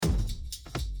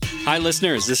Hi,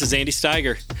 listeners. This is Andy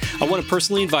Steiger. I want to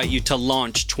personally invite you to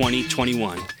Launch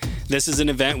 2021. This is an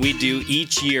event we do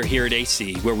each year here at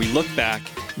AC where we look back,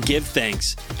 give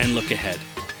thanks, and look ahead.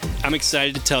 I'm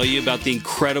excited to tell you about the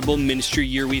incredible ministry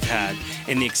year we've had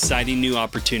and the exciting new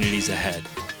opportunities ahead.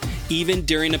 Even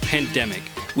during a pandemic,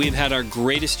 we've had our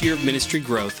greatest year of ministry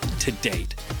growth to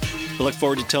date. I look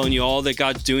forward to telling you all that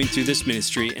God's doing through this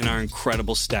ministry and our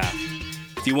incredible staff.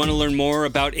 If you want to learn more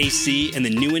about AC and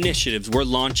the new initiatives we're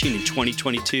launching in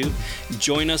 2022,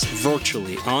 join us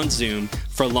virtually on Zoom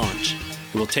for Launch.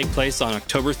 It will take place on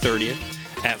October 30th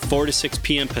at 4 to 6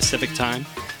 p.m. Pacific Time,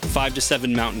 5 to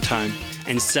 7 Mountain Time,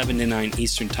 and 7 to 9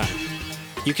 Eastern Time.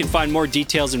 You can find more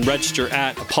details and register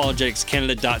at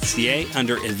apologeticscanada.ca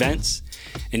under Events.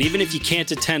 And even if you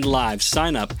can't attend live,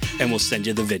 sign up and we'll send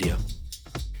you the video.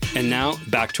 And now,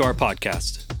 back to our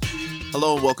podcast.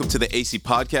 Hello and welcome to the AC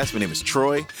Podcast. My name is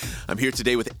Troy. I'm here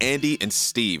today with Andy and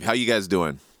Steve. How you guys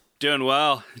doing? Doing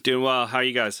well. How are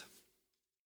you guys?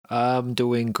 I'm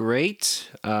doing great.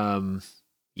 Can't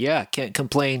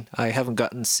complain. I haven't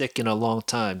gotten sick in a long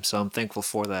time, so I'm thankful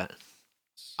for that.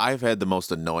 I've had the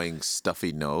most annoying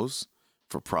stuffy nose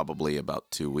for probably about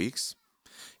 2 weeks.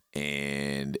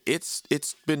 And it's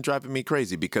been driving me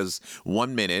crazy because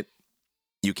 1 minute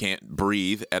you can't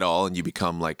breathe at all and you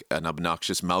become like an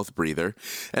obnoxious mouth breather.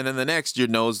 And then the next, your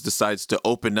nose decides to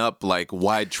open up like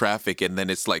wide traffic and then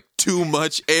it's like too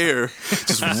much air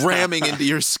just ramming into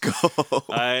your skull.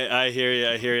 I hear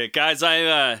you. Guys,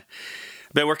 I've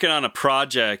been working on a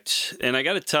project and I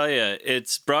got to tell you,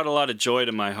 it's brought a lot of joy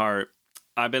to my heart.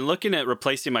 I've been looking at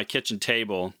replacing my kitchen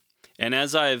table. And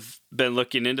as I've been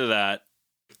looking into that,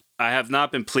 I have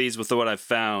not been pleased with what I've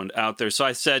found out there. So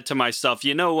I said to myself,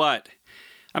 you know what?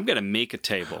 I'm going to make a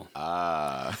table.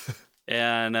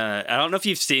 And I don't know if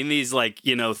you've seen these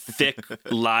thick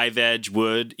live edge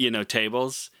wood,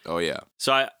 tables. Oh, yeah.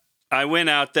 So I went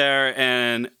out there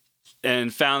and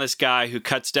found this guy who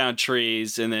cuts down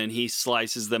trees and then he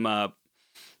slices them up.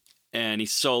 And he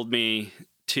sold me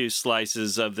 2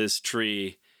 slices of this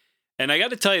tree. And I got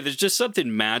to tell you, there's just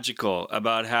something magical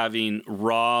about having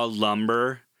raw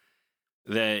lumber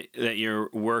that you're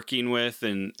working with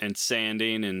and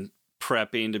sanding and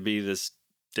prepping to be this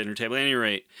dinner table. At any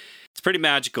rate, it's pretty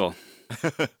magical.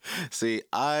 See,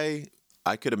 I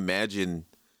could imagine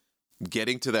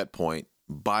getting to that point,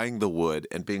 buying the wood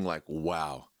and being like,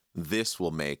 wow, this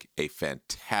will make a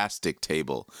fantastic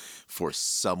table for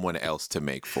someone else to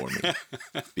make for me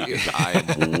because I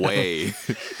am way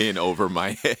in over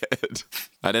my head.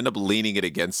 I'd end up leaning it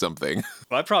against something.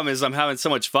 My problem is I'm having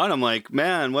so much fun. I'm like,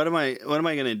 man, what am I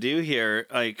going to do here?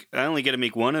 Like, I only get to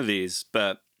make one of these,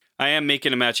 but I am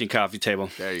making a matching coffee table.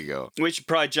 There you go. We should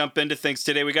probably jump into things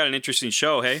today. We got an interesting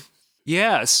show, hey?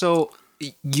 Yeah, so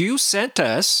you sent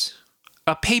us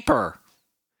a paper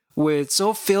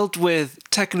so filled with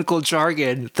technical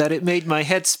jargon that it made my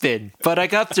head spin. But I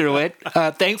got through it.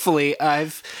 Thankfully,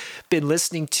 I've been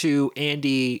listening to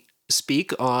Andy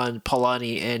speak on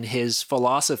Polanyi and his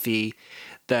philosophy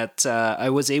that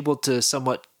I was able to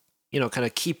somewhat, kind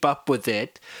of keep up with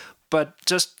it. But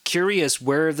just curious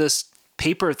where this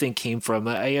paper thing came from.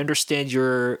 I understand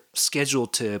you're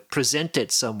scheduled to present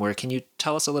it somewhere. Can you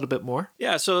tell us a little bit more?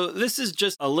 Yeah, so this is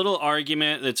just a little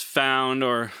argument that's found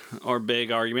or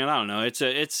big argument. I don't know.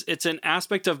 It's an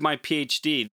aspect of my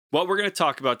PhD. What we're going to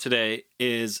talk about today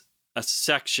is a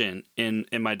section in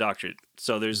my doctorate.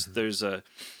 So there's an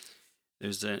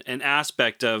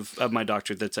aspect of my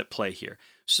doctorate that's at play here.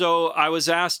 So I was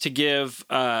asked to give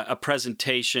a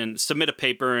presentation, submit a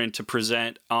paper, and to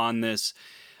present on this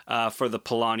for the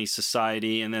Polanyi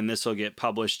Society, and then this will get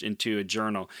published into a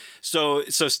journal. So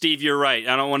Steve, you're right.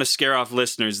 I don't want to scare off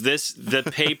listeners. The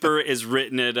paper is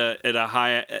written at a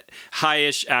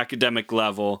high-ish academic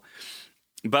level,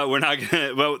 but we're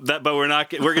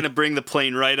gonna bring the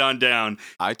plane right on down.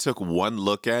 I took one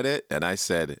look at it and I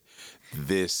said,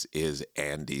 this is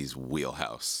Andy's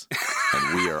wheelhouse.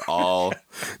 And we are all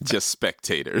just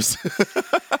spectators.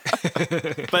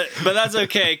 But that's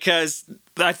okay, because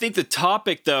I think the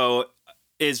topic, though,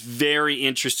 is very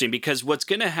interesting, because what's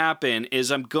going to happen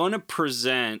is I'm going to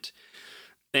present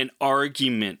an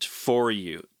argument for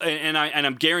you. And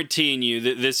I'm guaranteeing you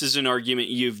that this is an argument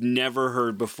you've never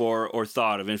heard before or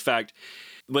thought of. In fact,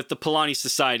 with the Polanyi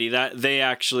Society, that they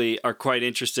actually are quite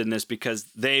interested in this because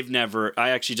I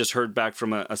actually just heard back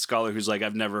from a scholar who's like,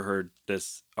 I've never heard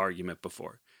this argument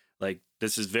before. Like,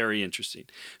 this is very interesting.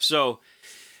 So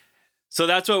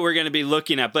that's what we're going to be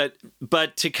looking at.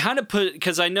 But to kind of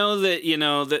because I know that,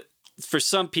 that for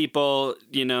some people,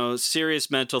 serious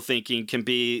mental thinking can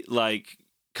be like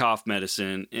cough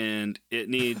medicine, and it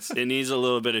needs a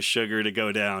little bit of sugar to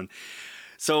go down.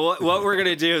 So what we're going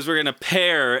to do is we're going to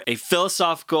pair a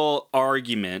philosophical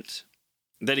argument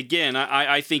that, again,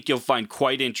 I think you'll find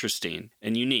quite interesting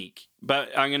and unique. But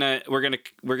we're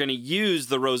gonna use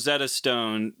the Rosetta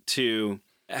Stone to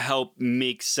help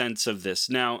make sense of this.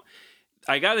 Now,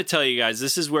 I got to tell you guys,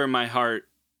 this is where my heart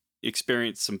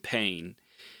experienced some pain,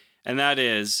 and that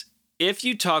is if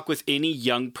you talk with any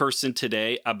young person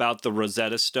today about the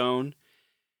Rosetta Stone,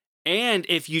 and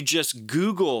if you just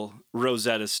Google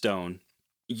Rosetta Stone,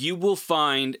 you will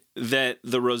find that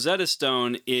the Rosetta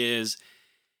Stone is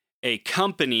a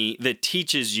company that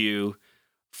teaches you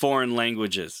foreign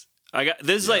languages.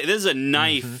 This is a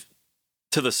knife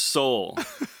to the soul.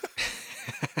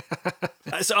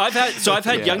 So I've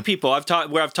had young people I've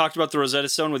talked about the Rosetta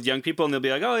Stone with young people, and they'll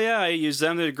be like, "Oh yeah, I use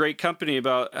them. They're a great company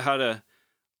about how to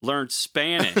learn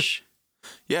Spanish."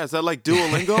 Yeah, is that like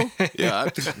Duolingo? Yeah,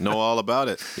 I know all about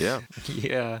it. Yeah.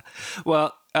 Yeah.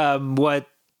 Well, what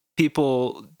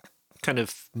people kind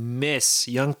of miss,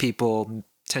 young people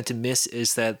tend to miss,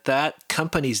 is that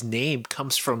company's name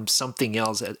comes from something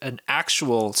else, an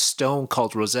actual stone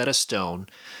called Rosetta Stone,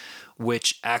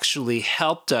 which actually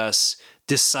helped us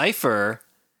decipher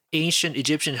ancient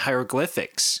Egyptian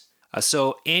hieroglyphics.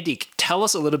 So, Andy, tell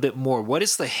us a little bit more. What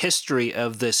is the history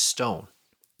of this stone?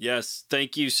 Yes,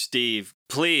 thank you, Steve.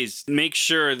 Please make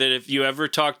sure that if you ever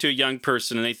talk to a young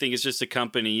person and they think it's just a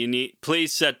company,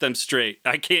 please set them straight.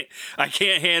 I can't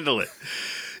handle it.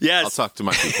 Yes. I'll talk to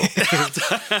my people.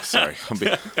 Sorry. On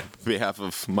behalf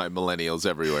of my millennials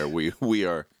everywhere, we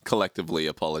are collectively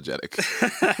apologetic.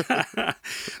 The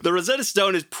Rosetta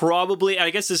Stone is probably,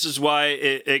 I guess this is why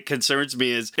it concerns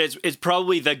me, is it's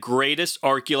probably the greatest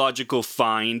archaeological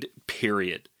find,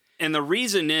 period. And the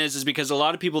reason is because a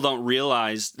lot of people don't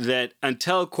realize that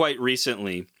until quite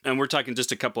recently, and we're talking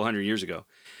just a couple hundred years ago,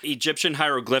 Egyptian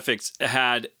hieroglyphics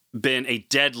had been a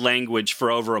dead language for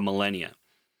over a millennia.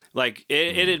 Like,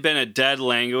 it had been a dead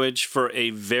language for a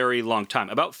very long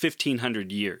time, about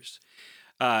 1,500 years,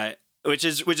 which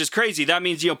is crazy. That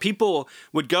means, people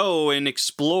would go and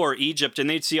explore Egypt, and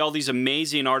they'd see all these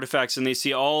amazing artifacts, and they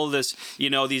see all this,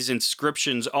 these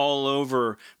inscriptions all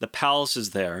over the palaces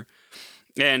there.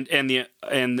 And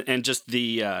just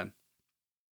the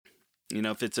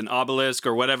if it's an obelisk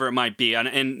or whatever it might be.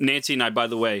 And Nancy and I, by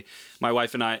the way, my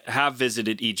wife and I have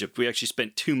visited Egypt. We actually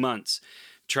spent 2 months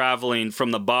traveling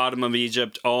from the bottom of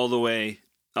Egypt all the way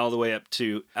up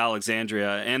to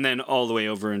Alexandria, and then all the way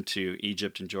over into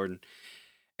Egypt and Jordan.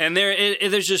 And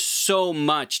there's just so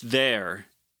much there.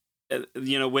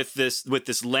 With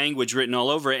this language written all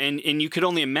over it. And you could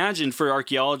only imagine for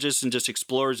archaeologists and just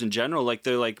explorers in general, like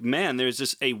they're like, man, there's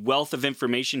just a wealth of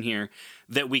information here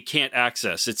that we can't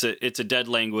access. It's a dead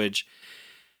language.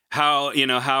 How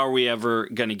are we ever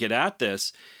going to get at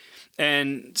this?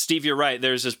 And Steve, you're right.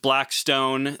 There's this black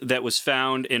stone that was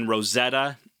found in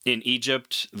Rosetta in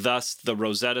Egypt. Thus, the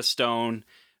Rosetta Stone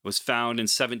was found in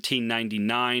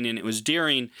 1799, and it was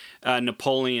during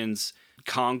Napoleon's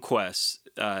conquest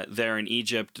there in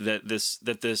Egypt that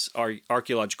this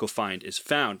archaeological find is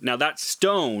found. Now, that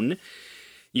stone,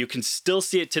 you can still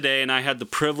see it today, and I had the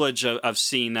privilege of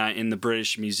seeing that in the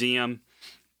British Museum.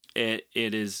 It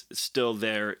is still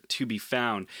there to be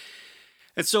found.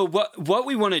 And so what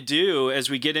we want to do as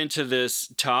we get into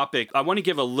this topic, I want to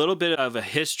give a little bit of a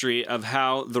history of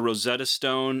how the Rosetta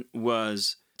Stone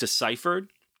was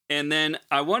deciphered. And then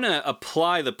I want to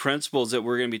apply the principles that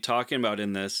we're going to be talking about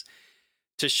in this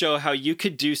to show how you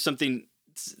could do something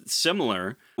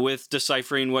similar with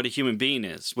deciphering what a human being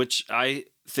is, which I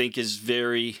think is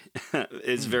very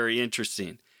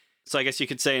interesting. So I guess you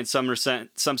could say in some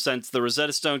sense, the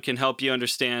Rosetta Stone can help you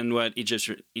understand what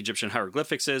Egyptian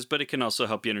hieroglyphics is, but it can also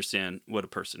help you understand what a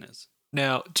person is.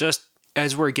 Now, just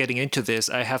as we're getting into this,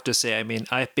 I have to say,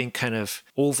 I've been kind of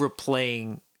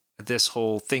overplaying this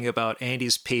whole thing about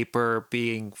Andy's paper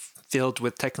being filled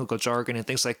with technical jargon and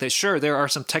things like that. Sure, there are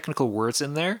some technical words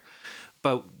in there,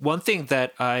 but one thing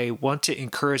that I want to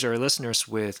encourage our listeners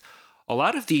with, a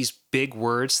lot of these big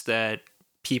words that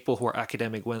people who are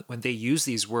academic, when they use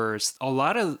these words, a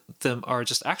lot of them are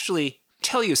just actually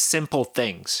tell you simple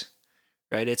things,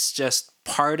 right? It's just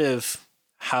part of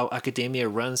how academia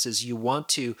runs, is you want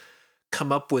to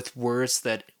come up with words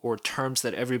or terms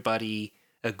that everybody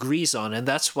agrees on. And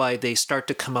that's why they start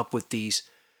to come up with these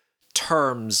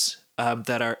terms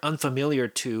that are unfamiliar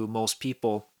to most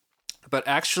people. But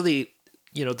actually,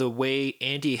 the way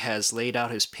Andy has laid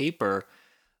out his paper,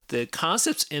 the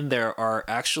concepts in there are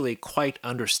actually quite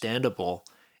understandable.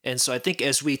 And so I think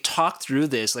as we talk through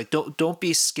this, like don't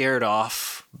be scared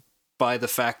off by the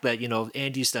fact that,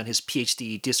 Andy's done his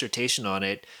PhD dissertation on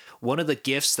it. One of the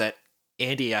gifts that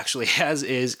Andy actually has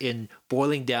is in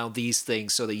boiling down these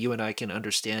things so that you and I can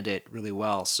understand it really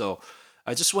well. So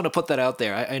I just want to put that out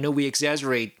there. I know we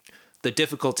exaggerate the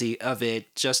difficulty of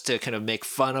it just to kind of make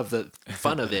fun of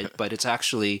it, but it's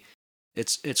actually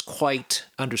it's quite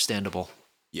understandable.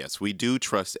 Yes, we do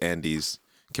trust Andy's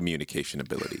communication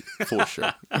ability for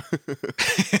sure.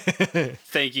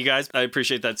 Thank you, guys. I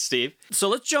appreciate that, Steve. So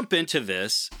let's jump into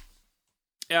this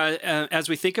as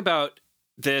we think about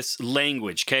this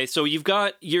language. Okay, so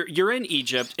you're in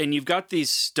Egypt and you've got these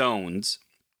stones,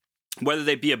 whether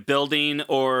they be a building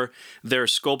or their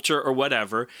sculpture or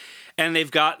whatever, and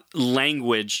they've got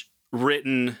language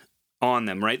written on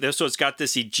them, right? So it's got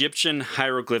this Egyptian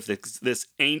hieroglyphics, this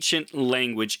ancient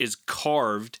language is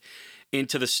carved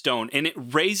into the stone, and it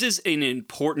raises an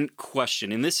important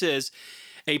question, and this is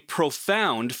a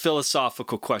profound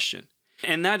philosophical question,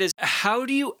 and that is, how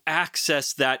do you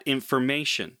access that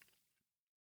information?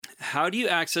 How do you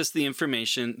access the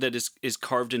information that is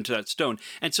carved into that stone?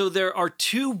 And so there are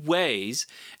two ways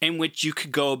in which you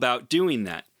could go about doing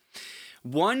that.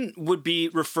 One would be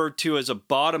referred to as a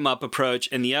bottom-up approach,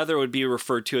 and the other would be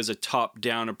referred to as a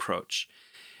top-down approach.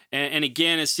 And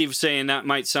again, as Steve was saying, that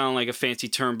might sound like a fancy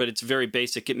term, but it's very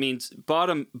basic. It means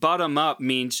bottom-up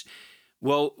means,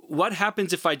 well, what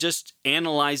happens if I just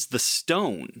analyze the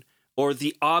stone or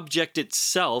the object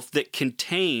itself that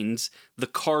contains the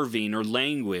carving or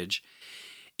language?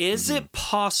 Is it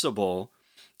possible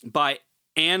by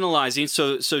analyzing,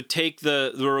 so take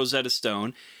the Rosetta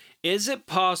Stone, is it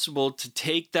possible to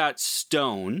take that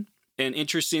stone, and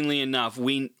interestingly enough,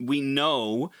 we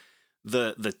know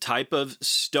the type of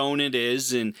stone it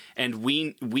is, and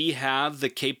we have the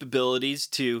capabilities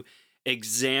to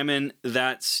examine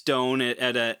that stone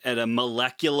at a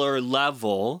molecular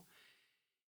level.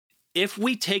 If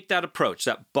we take that approach,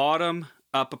 that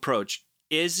bottom-up approach,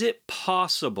 is it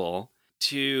possible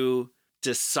to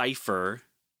decipher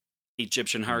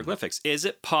Egyptian hieroglyphics? Is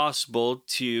it possible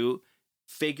to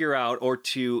figure out or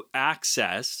to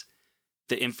access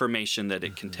the information that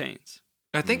it contains?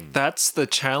 I think that's the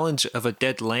challenge of a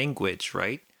dead language,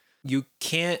 right? You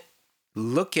can't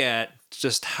look at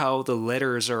just how the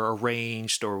letters are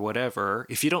arranged or whatever.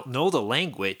 If you don't know the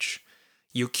language,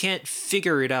 you can't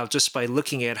figure it out just by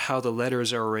looking at how the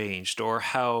letters are arranged or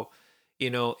how,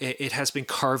 it has been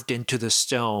carved into the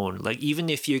stone. Like, even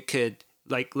if you could,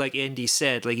 like Andy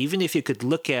said, like, even if you could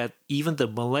look at even the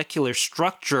molecular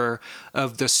structure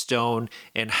of the stone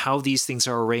and how these things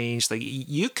are arranged, like,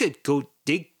 you could go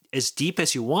dig as deep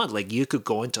as you want. Like, you could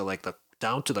go into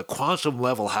down to the quantum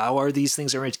level. How are these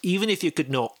things arranged? Even if you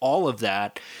could know all of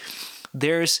that,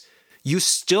 you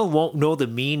still won't know the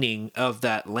meaning of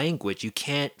that language. You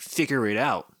can't figure it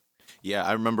out. Yeah,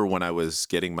 I remember when I was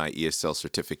getting my ESL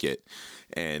certificate,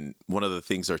 and one of the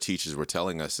things our teachers were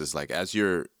telling us is, like,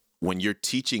 when you're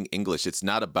teaching English, it's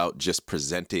not about just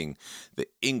presenting the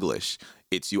English.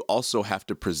 You also have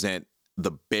to present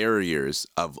the barriers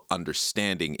of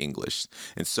understanding English.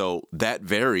 And so that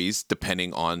varies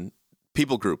depending on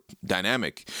people group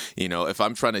dynamic. If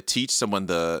I'm trying to teach someone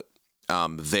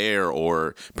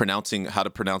or pronouncing how to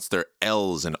pronounce their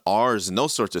L's and R's and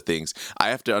those sorts of things, I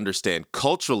have to understand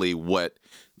culturally what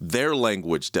their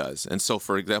language does. And so,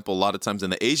 for example, a lot of times in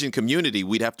the Asian community,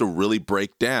 we'd have to really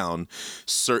break down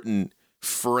certain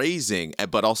phrasing,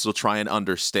 but also try and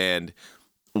understand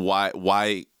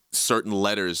why certain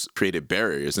letters created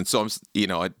barriers. And so,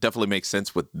 it definitely makes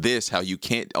sense with this, how you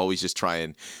can't always just try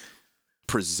and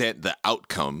present the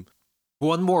outcome.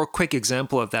 One more quick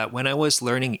example of that. When I was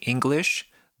learning English,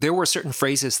 there were certain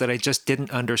phrases that I just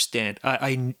didn't understand.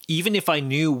 I even if I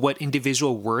knew what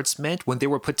individual words meant, when they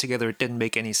were put together, it didn't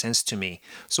make any sense to me.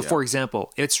 So, for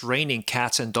example, it's raining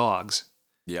cats and dogs.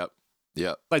 Yep.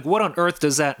 Like, what on earth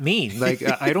does that mean? Like,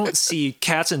 I don't see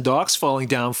cats and dogs falling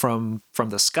down from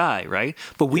the sky, right?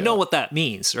 But we know what that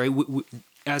means, right? We,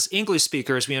 as English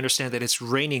speakers, we understand that it's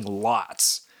raining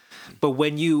lots. But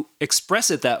when you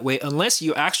express it that way, unless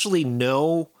you actually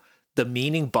know the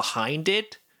meaning behind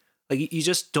it, like, you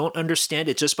just don't understand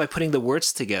it just by putting the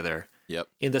words together. Yep.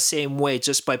 In the same way,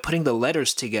 just by putting the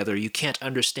letters together, you can't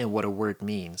understand what a word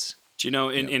means. Do you know,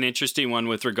 an interesting one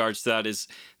with regards to that is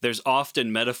there's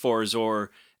often metaphors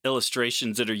or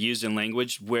illustrations that are used in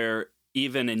language where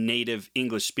even a native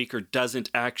English speaker doesn't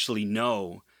actually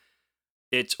know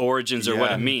its origins or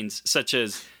what it means, such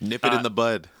as nip it in the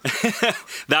bud.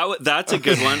 That's a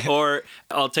good one. Or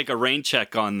I'll take a rain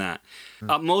check on that.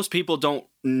 Most people don't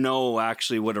know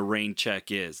actually what a rain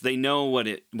check is. They know what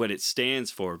it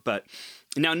stands for. But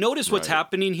now notice what's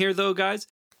happening here, though, guys.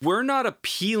 We're not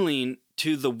appealing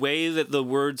to the way that the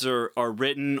words are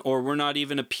written, or we're not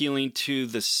even appealing to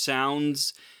the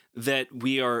sounds that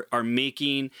we are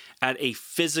making at a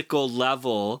physical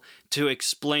level to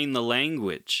explain the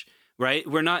language, right?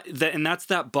 We're not that, and that's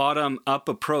that bottom up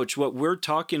approach. What we're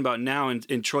talking about now,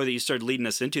 in Troy, that you started leading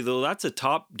us into, though, that's a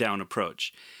top down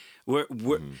approach.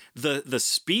 The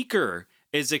speaker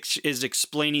is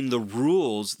explaining the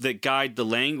rules that guide the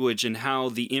language and how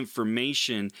the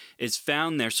information is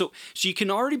found there. So you can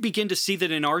already begin to see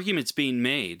that an argument's being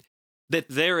made that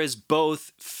there is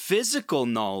both physical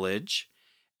knowledge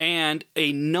and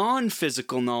a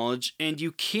non-physical knowledge, and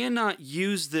you cannot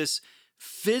use this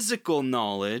physical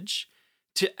knowledge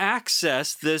to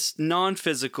access this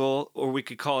non-physical, or we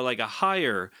could call it like a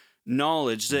higher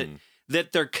knowledge,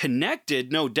 that they're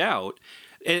connected, no doubt,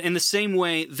 in the same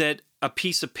way that a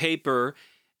piece of paper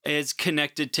is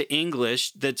connected to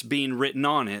English that's being written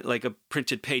on it, like a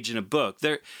printed page in a book.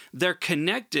 They're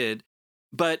connected,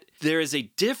 but there is a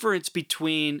difference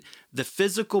between the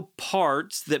physical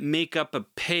parts that make up a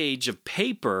page of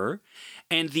paper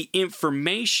and the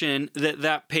information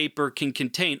that paper can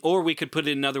contain. Or we could put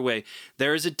it another way.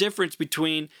 There is a difference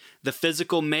between the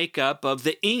physical makeup of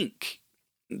the ink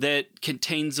that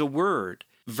contains a word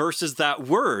versus that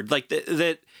word. Like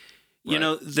that you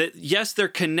know, that yes, they're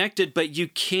connected, but you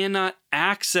cannot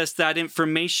access that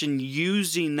information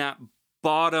using that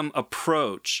bottom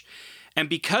approach. And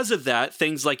because of that,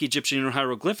 things like Egyptian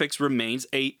hieroglyphics remains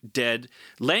a dead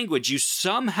language. You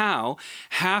somehow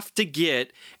have to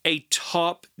get a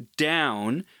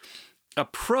top-down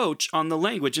approach on the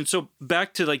language. And so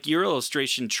back to like your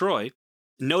illustration, Troy,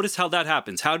 notice how that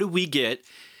happens. How do we get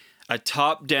a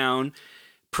top-down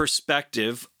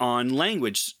perspective on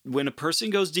language? When a person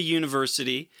goes to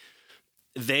university,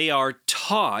 they are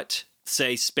taught,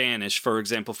 say, Spanish, for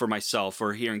example, for myself,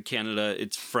 or here in Canada,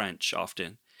 it's French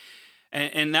often.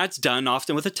 And that's done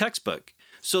often with a textbook.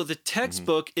 So the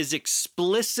textbook is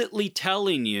explicitly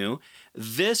telling you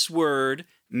this word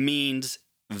means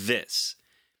this.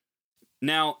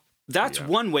 Now, that's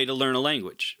one way to learn a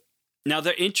language. Now,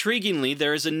 intriguingly,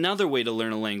 there is another way to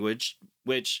learn a language,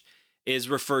 which is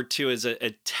referred to as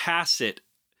a tacit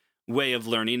way of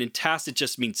learning. And tacit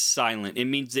just means silent. It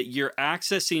means that you're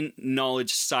accessing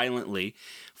knowledge silently.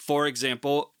 For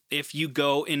example, if you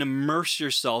go and immerse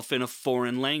yourself in a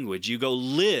foreign language, you go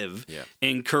live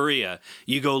in Korea,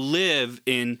 you go live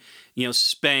in,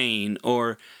 Spain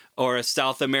or a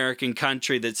South American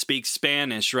country that speaks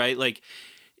Spanish, right? Like,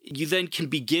 you then can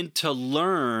begin to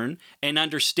learn and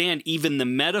understand even the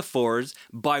metaphors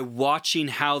by watching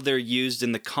how they're used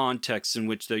in the context in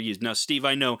which they're used. Now, Steve,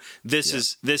 I know this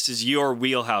is your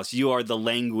wheelhouse. You are the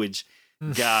language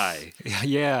guy.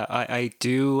 Yeah, I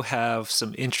do have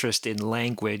some interest in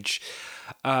language.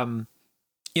 We've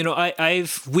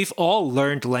all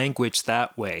learned language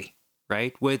that way,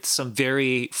 right? With some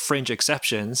very fringe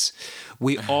exceptions,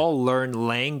 we all learn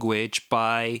language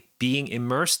by being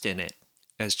immersed in it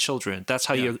as children. That's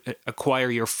how you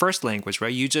acquire your first language,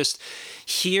 right? You just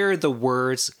hear the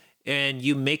words and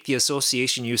you make the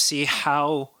association. You see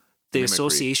how the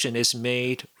association is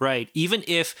made, right? Even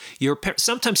if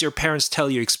sometimes your parents tell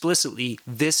you explicitly,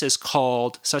 this is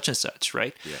called such and such,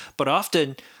 right? Yeah.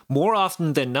 But more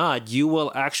often than not, you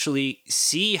will actually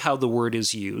see how the word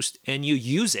is used and you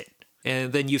use it.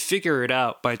 And then you figure it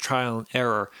out by trial and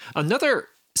error. Another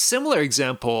similar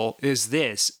example is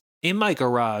this. In my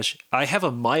garage, I have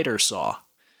a miter saw.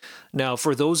 Now,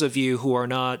 for those of you who are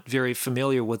not very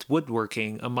familiar with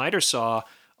woodworking, a miter saw,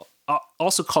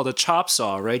 also called a chop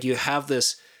saw, right? You have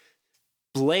this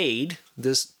blade,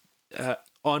 this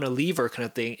on a lever kind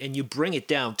of thing, and you bring it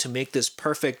down to make this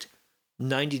perfect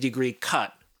 90-degree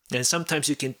cut. And sometimes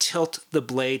you can tilt the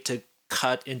blade to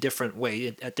cut in different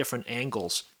ways, at different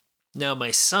angles. Now,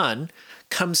 my son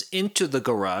comes into the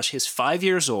garage. He's 5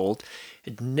 years old,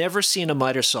 had never seen a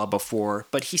miter saw before,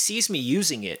 but he sees me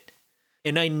using it.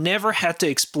 And I never had to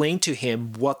explain to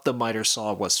him what the miter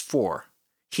saw was for.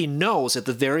 He knows at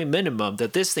the very minimum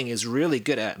that this thing is really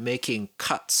good at making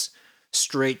cuts,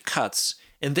 straight cuts.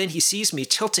 And then he sees me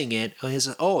tilting it, and he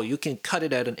says, oh, you can cut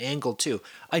it at an angle too.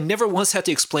 I never once had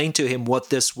to explain to him what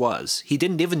this was. He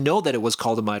didn't even know that it was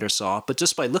called a miter saw, but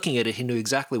just by looking at it, he knew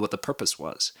exactly what the purpose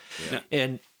was. Yeah.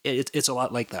 And it's a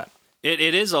lot like that. It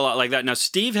is a lot like that. Now,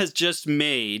 Steve has just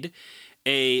made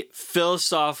a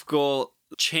philosophical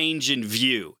change in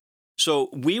view. So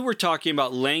we were talking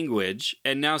about language,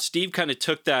 and now Steve kind of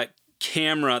took that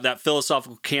camera, that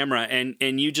philosophical camera,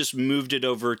 and you just moved it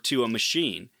over to a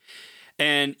machine.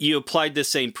 And you applied the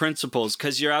same principles,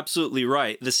 because you're absolutely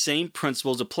right. The same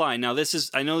principles apply. Now,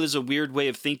 I know there's a weird way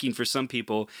of thinking for some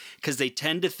people, because they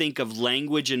tend to think of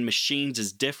language and machines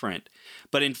as different.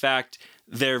 But in fact,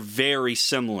 they're very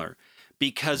similar.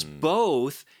 because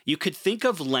both, you could think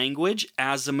of language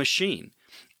as a machine.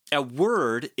 A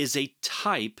word is a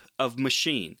type of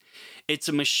machine. It's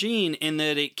a machine in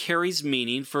that it carries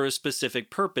meaning for a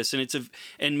specific purpose,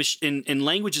 and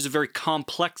language is a very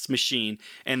complex machine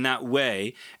in that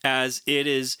way, as it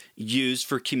is used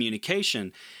for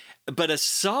communication. But a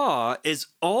saw is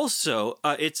also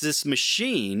it's this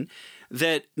machine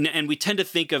that, and we tend to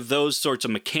think of those sorts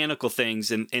of mechanical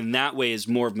things in that way as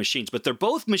more of machines, but they're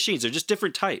both machines. They're just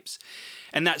different types.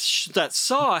 And that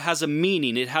saw has a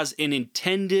meaning. It has an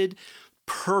intended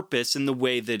purpose in the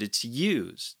way that it's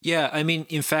used. Yeah, I mean,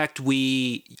 in fact,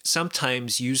 we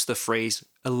sometimes use the phrase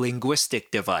a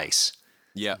linguistic device.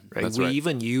 Yeah, Right? that's We right.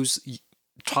 even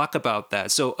talk about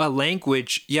that. So a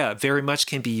language, yeah, very much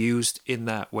can be used in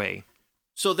that way.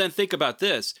 So then think about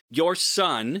this. Your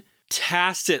son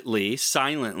tacitly,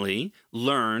 silently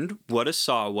learned what a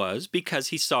saw was because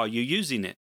he saw you using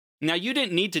it. Now, you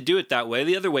didn't need to do it that way.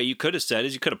 The other way you could have said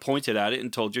is you could have pointed at it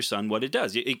and told your son what it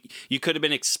does. You could have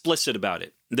been explicit about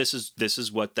it. This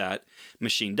is what that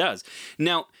machine does.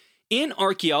 Now, in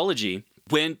archaeology,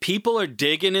 when people are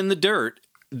digging in the dirt,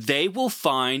 they will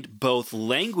find both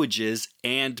languages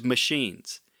and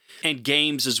machines, and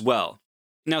games as well.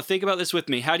 Now, think about this with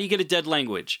me. How do you get a dead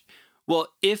language? Well,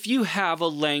 if you have a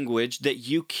language that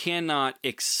you cannot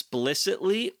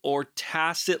explicitly or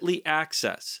tacitly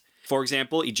access, for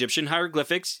example, Egyptian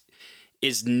hieroglyphics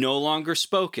is no longer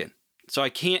spoken. So I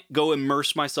can't go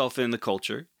immerse myself in the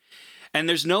culture. And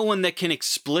there's no one that can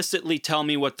explicitly tell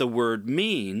me what the word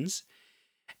means.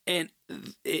 And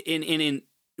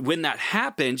when that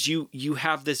happens, you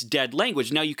have this dead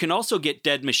language. Now, you can also get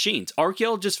dead machines.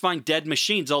 Archaeologists find dead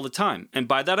machines all the time. And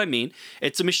by that, I mean,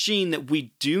 it's a machine that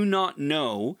we do not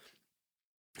know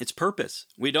its purpose.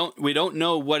 We don't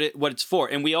know what it's for.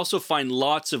 And we also find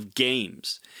lots of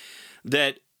games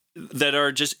that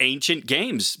are just ancient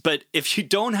games. But if you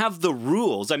don't have the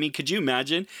rules, I mean, could you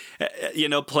imagine,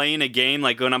 playing a game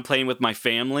like when I'm playing with my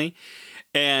family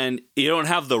and you don't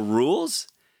have the rules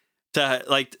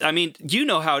you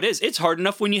know how it is. It's hard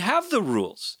enough when you have the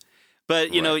rules.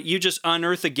 But, you just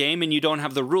unearth a game and you don't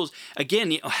have the rules.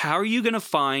 Again, how are you going to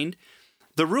find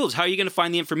the rules? How are you going to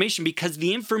find the information? Because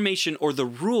the information or the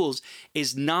rules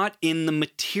is not in the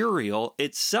material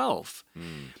itself.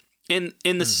 In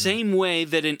the same way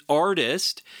that an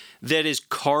artist that is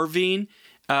carving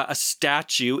a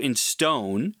statue in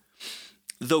stone,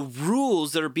 the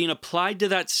rules that are being applied to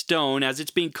that stone as it's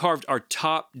being carved are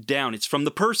top down. It's from the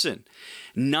person,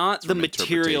 not the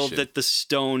material that the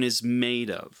stone is made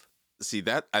of. See,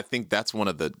 I think that's one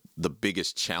of the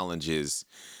biggest challenges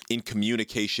in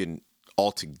communication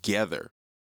altogether.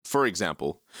 For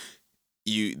example,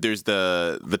 there's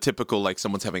the typical, like,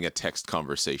 someone's having a text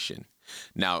conversation.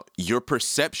 Now, your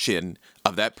perception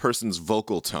of that person's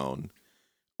vocal tone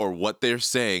or what they're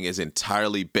saying is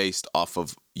entirely based off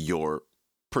of your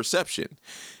perception.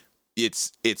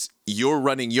 It's you're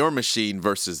running your machine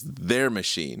versus their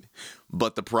machine.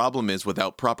 But the problem is,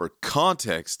 without proper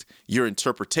context, your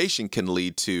interpretation can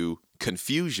lead to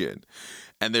confusion.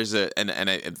 And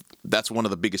that's one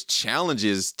of the biggest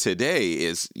challenges today.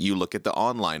 Is you look at the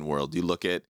online world, you look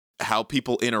at how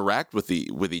people interact with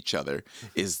each other.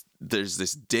 Is there's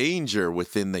this danger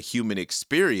within the human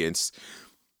experience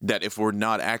that if we're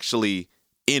not actually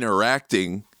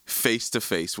interacting face to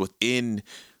face within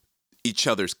each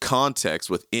other's context,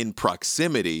 within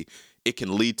proximity, it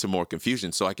can lead to more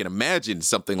confusion. So I can imagine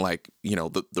something like,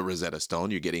 the Rosetta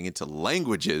Stone, you're getting into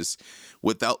languages.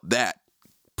 Without that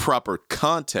proper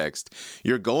context,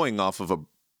 you're going off of a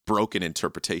broken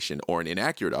interpretation or an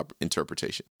inaccurate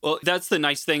interpretation. Well, that's the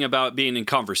nice thing about being in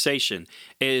conversation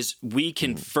is we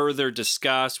can further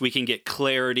discuss, we can get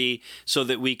clarity so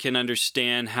that we can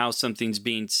understand how something's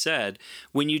being said.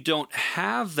 When you don't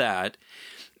have that,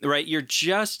 right, you're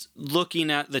just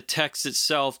looking at the text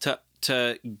itself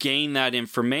to gain that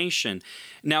information.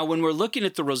 Now, when we're looking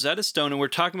at the Rosetta Stone and we're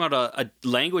talking about a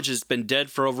language that's been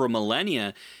dead for over a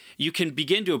millennia, you can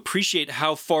begin to appreciate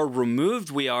how far removed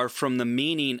we are from the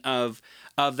meaning of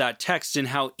that text and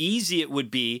how easy it would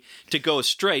be to go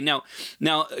astray. Now,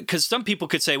 because some people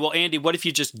could say, well, Andy, what if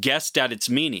you just guessed at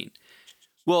its meaning?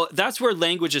 Well, that's where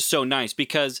language is so nice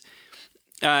because,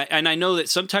 and I know that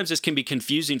sometimes this can be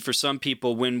confusing for some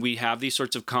people when we have these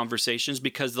sorts of conversations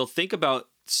because they'll think about,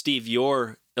 Steve,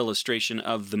 your illustration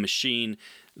of the machine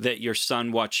that your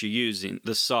son watched you using,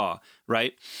 the saw,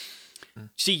 right?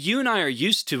 See, you and I are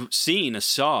used to seeing a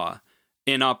saw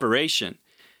in operation.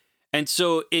 And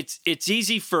so it's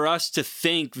easy for us to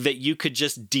think that you could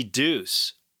just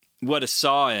deduce what a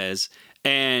saw is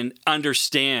and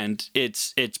understand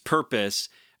its purpose,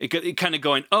 It kind of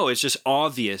going, oh, it's just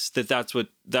obvious that that's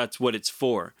what it's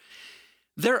for.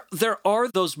 There are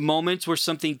those moments where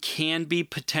something can be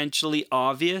potentially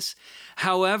obvious.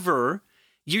 However,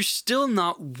 you're still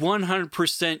not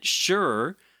 100%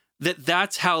 sure that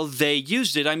that's how they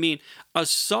used it. I mean, a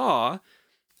saw,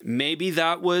 maybe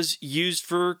that was used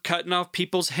for cutting off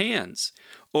people's hands.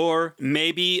 Or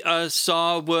maybe a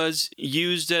saw was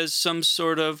used as some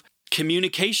sort of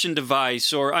communication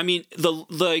device. Or, I mean,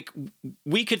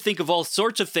 we could think of all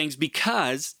sorts of things,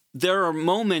 because there are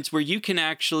moments where you can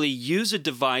actually use a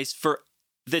device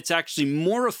that's actually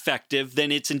more effective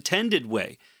than its intended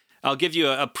way. I'll give you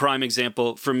a prime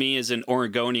example. For me as an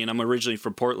Oregonian, I'm originally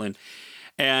from Portland.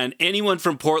 And anyone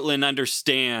from Portland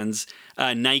understands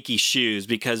Nike shoes,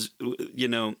 because,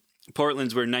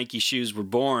 Portland's where Nike shoes were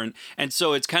born. And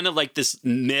so it's kind of like this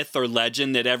myth or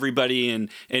legend that everybody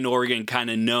in Oregon kind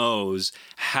of knows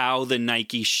how the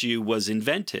Nike shoe was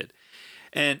invented.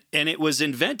 And it was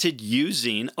invented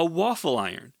using a waffle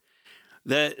iron.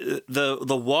 The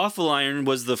waffle iron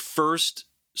was the first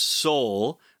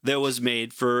sole that was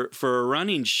made for a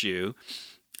running shoe.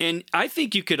 And I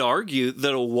think you could argue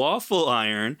that a waffle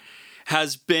iron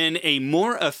has been a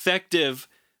more effective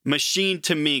machine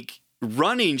to make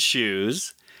running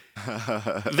shoes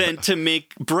than to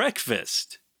make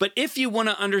breakfast. But if you want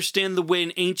to understand the way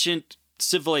an ancient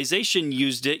civilization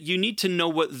used it, you need to know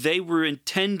what they were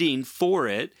intending for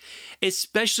it,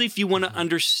 especially if you want to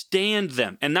understand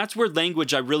them. And that's where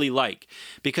language I really like,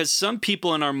 because some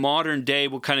people in our modern day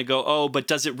will kind of go, oh, but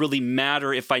does it really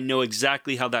matter if I know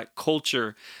exactly how that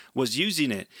culture was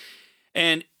using it?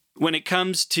 And when it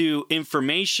comes to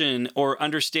information or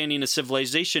understanding a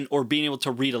civilization or being able to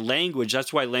read a language,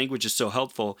 that's why language is so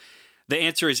helpful. The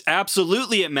answer is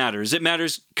absolutely it matters. It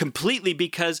matters completely,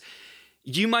 because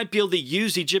you might be able to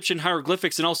use Egyptian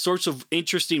hieroglyphics in all sorts of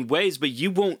interesting ways, but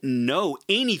you won't know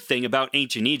anything about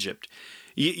ancient Egypt.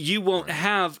 You won't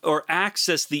have or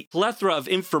access the plethora of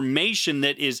information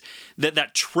that is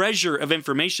that treasure of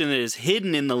information that is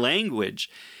hidden in the language,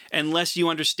 unless you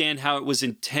understand how it was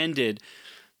intended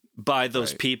by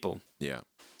those people. Yeah.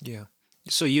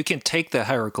 So you can take the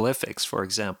hieroglyphics, for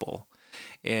example,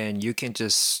 and you can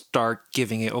just start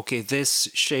giving it, okay, this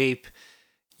shape,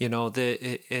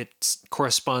 it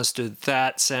corresponds to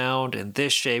that sound, and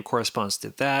this shape corresponds to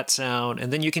that sound.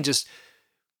 And then you can just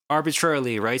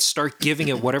arbitrarily, right, start giving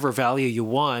it whatever value you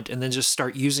want, and then just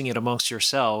start using it amongst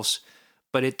yourselves.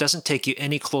 But it doesn't take you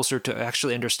any closer to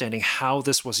actually understanding how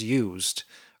this was used,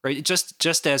 right?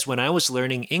 Just as when I was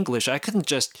learning English, I couldn't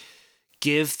just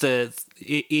give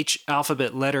each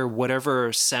alphabet letter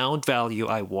whatever sound value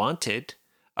I wanted.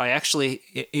 I actually,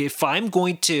 if I'm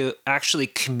going to actually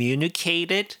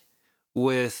communicate it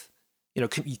with,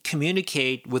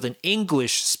 communicate with an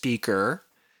English speaker,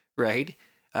 right?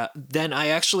 Then I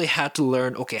actually had to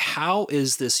learn, okay, how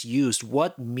is this used?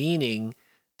 What meaning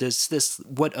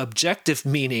what objective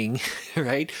meaning,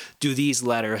 right, do these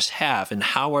letters have, and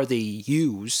how are they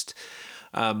used?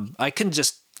 I couldn't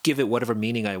just give it whatever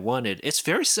meaning I wanted. It's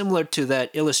very similar to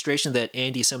that illustration that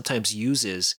Andy sometimes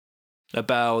uses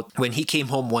about when he came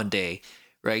home one day,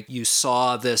 right? You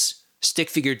saw this stick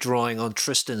figure drawing on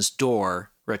Tristan's door,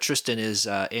 right? Tristan is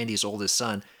Andy's oldest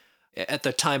son. At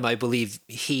the time, I believe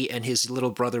he and his little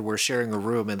brother were sharing a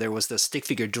room, and there was the stick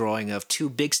figure drawing of 2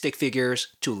 big stick figures,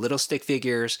 2 little stick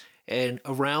figures, and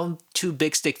around 2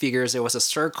 big stick figures, there was a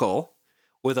circle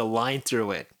with a line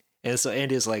through it. And so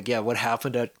Andy's like, yeah, what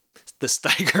happened at the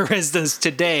Steiger residence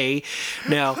today?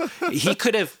 Now, he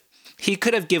could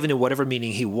have given it whatever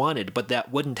meaning he wanted, but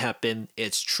that wouldn't have been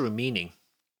its true meaning.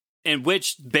 And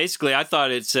which basically I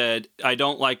thought it said, I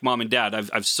don't like mom and dad.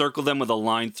 I've circled them with a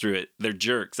line through it. They're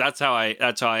jerks. That's how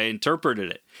I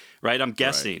interpreted it, right? I'm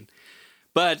guessing. Right.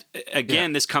 But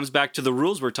again, This comes back to the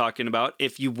rules we're talking about.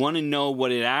 If you want to know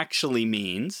what it actually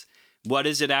means, what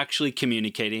is it actually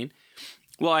communicating?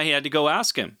 Well, I had to go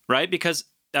ask him, right? Because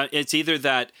it's either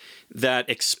that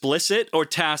explicit or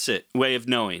tacit way of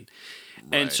knowing.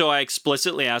 Right. And so I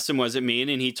explicitly asked him, what does it mean?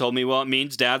 And he told me, well, it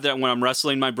means, Dad, that when I'm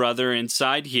wrestling my brother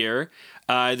inside here,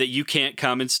 that you can't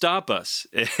come and stop us.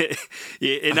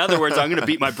 In other words, I'm going to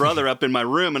beat my brother up in my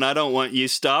room, and I don't want you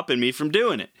stopping me from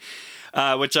doing it.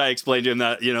 Which I explained to him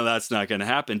that, that's not going to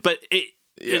happen. But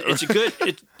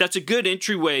that's a good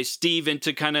entryway, Steve,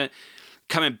 into kind of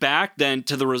coming back then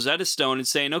to the Rosetta Stone and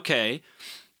saying, okay,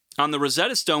 on the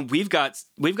Rosetta Stone, we've got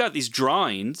these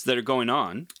drawings that are going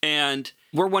on, and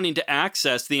we're wanting to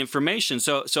access the information.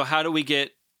 So how do we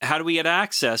get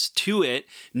access to it,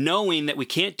 knowing that we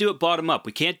can't do it bottom up?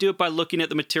 We can't do it by looking at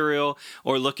the material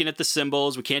or looking at the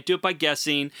symbols. We can't do it by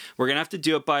guessing. We're going to have to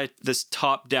do it by this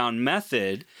top-down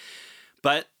method.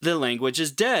 but the language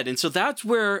is dead. And so that's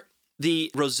where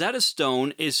the Rosetta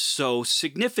Stone is so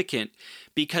significant,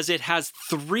 because it has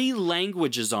 3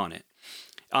 languages on it.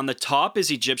 On the top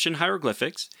is Egyptian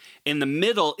hieroglyphics. In the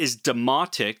middle is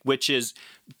Demotic, which is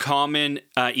common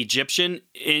Egyptian.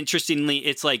 Interestingly,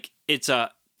 it's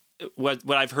what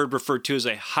I've heard referred to as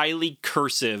a highly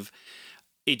cursive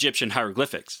Egyptian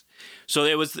hieroglyphics. So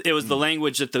it was the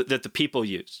language that the people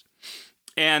use.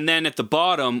 And then at the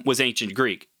bottom was Ancient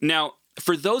Greek. Now,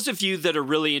 for those of you that are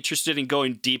really interested in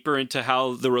going deeper into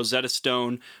how the Rosetta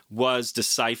Stone was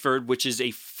deciphered, which is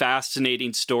a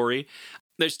fascinating story,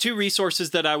 there's 2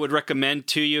 resources that I would recommend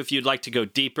to you if you'd like to go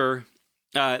deeper.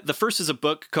 The first is a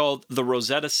book called The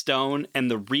Rosetta Stone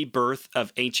and the Rebirth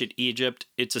of Ancient Egypt.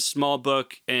 It's a small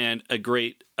book and a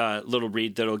great little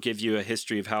read that'll give you a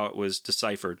history of how it was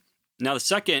deciphered. Now, the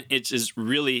second, is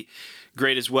really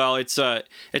great as well. It's a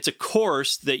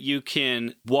course that you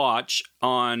can watch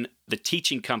on the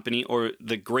Teaching Company, or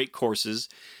the Great Courses,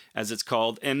 as it's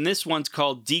called. And this one's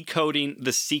called Decoding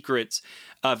the Secrets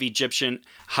of Egyptian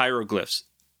Hieroglyphs.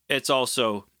 It's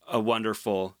also a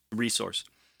wonderful resource.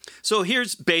 So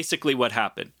here's basically what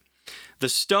happened. The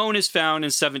stone is found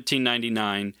in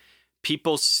 1799.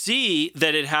 People see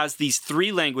that it has these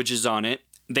 3 languages on it.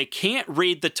 They can't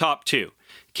read the top 2.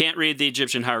 Can't read the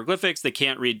Egyptian hieroglyphics. They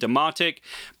can't read Demotic,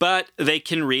 but they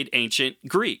can read Ancient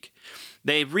Greek.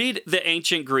 They read the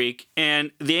Ancient Greek,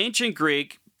 and the Ancient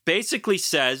Greek basically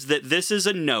says that this is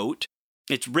a note.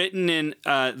 It's written in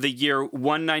the year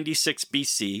 196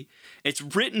 BC. It's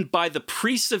written by the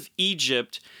priests of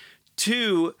Egypt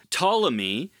to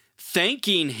Ptolemy,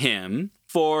 thanking him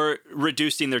for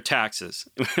reducing their taxes,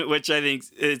 which I think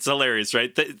it's hilarious,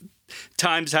 right?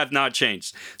 Times have not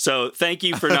changed. So thank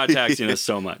you for not taxing us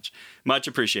so much. Much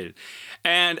appreciated.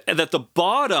 And at the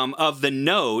bottom of the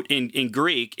note in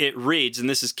Greek, it reads, and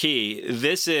this is key,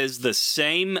 this is the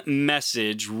same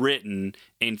message written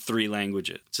in 3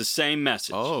 languages. It's the same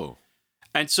message. Oh.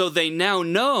 And so they now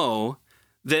know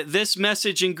that this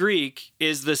message in Greek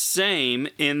is the same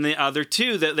in the other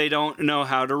 2 that they don't know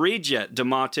how to read yet,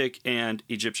 Demotic and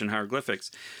Egyptian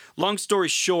hieroglyphics. Long story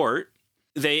short,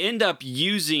 they end up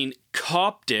using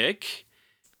Coptic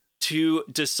to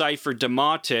decipher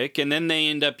Demotic, and then they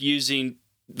end up using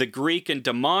the Greek and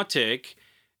Demotic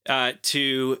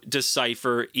to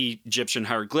decipher Egyptian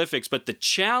hieroglyphics. But the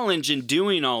challenge in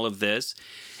doing all of this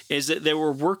is that they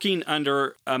were working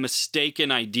under a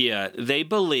mistaken idea. They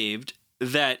believed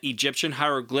that Egyptian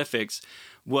hieroglyphics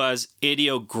was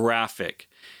ideographic.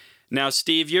 Now,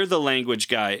 Steve, you're the language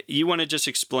guy. You want to just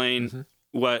explain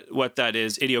what that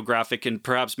is, ideographic, and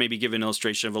perhaps maybe give an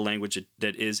illustration of a language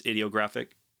that is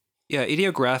ideographic? Yeah,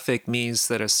 ideographic means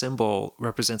that a symbol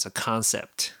represents a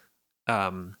concept.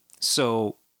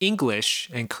 So English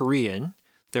and Korean,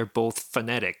 they're both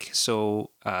phonetic.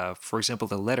 So, for example,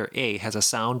 the letter A has a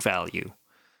sound value,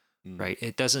 right?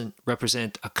 It doesn't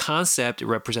represent a concept, it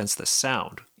represents the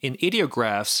sound. In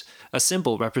ideographs, a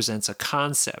symbol represents a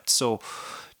concept. So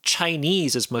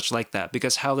Chinese is much like that,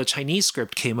 because how the Chinese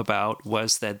script came about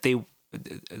was that they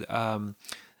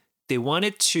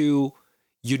wanted to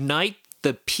unite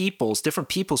the different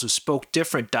peoples who spoke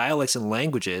different dialects and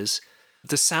languages.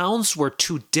 The sounds were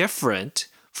too different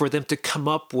for them to come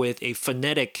up with a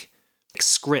phonetic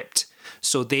script.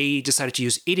 So they decided to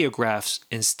use ideographs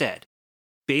instead.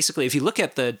 Basically, if you look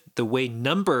at the way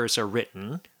numbers are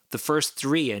written, the first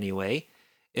 3 anyway,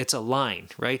 it's a line,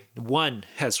 right? 1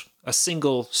 has a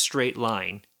single straight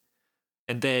line,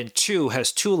 and then 2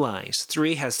 has 2 lines,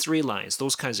 3 has 3 lines,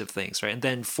 those kinds of things, right? And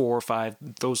then 4, 5,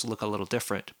 those look a little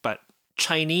different. But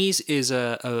Chinese is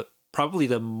probably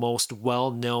the most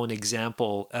well-known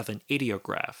example of an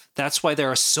ideograph. That's why there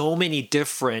are so many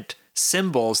different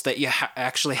symbols that you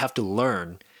actually have to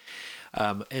learn.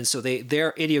 And so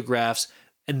they're ideographs,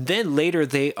 and then later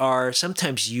they are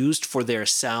sometimes used for their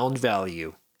sound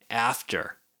value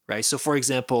after, right? So for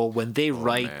example, when they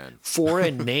write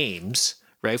foreign names,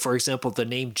 right? For example, the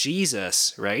name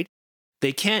Jesus, right?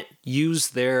 They can't use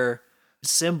their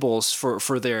symbols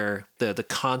for the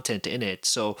content in it.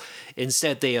 So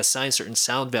instead they assign certain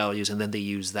sound values and then they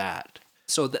use that.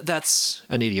 So that's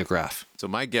an ideograph. So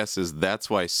my guess is that's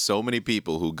why so many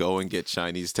people who go and get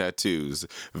Chinese tattoos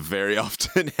very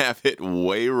often have it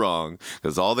way wrong,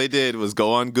 because all they did was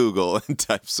go on Google and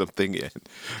type something in.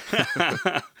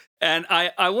 And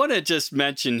I want to just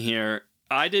mention here,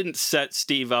 I didn't set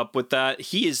Steve up with that.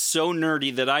 He is so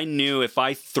nerdy that I knew if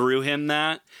I threw him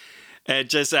that and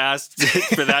just asked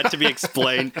for that to be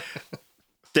explained,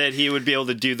 that he would be able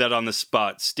to do that on the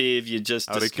spot. Steve, you just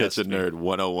How to Catch a Nerd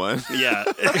 101. Yeah.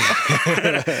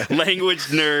 Language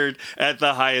nerd at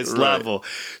the highest level.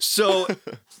 So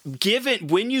given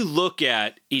when you look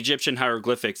at Egyptian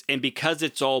hieroglyphics, and because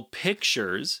it's all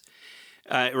pictures,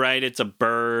 right? It's a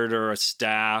bird or a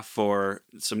staff or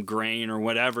some grain or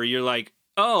whatever. You're like,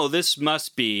 oh, this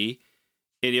must be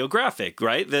ideographic,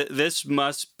 right? This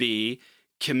must be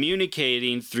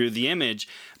communicating through the image.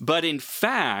 But in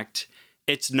fact,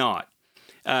 it's not.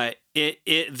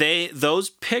 Those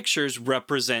pictures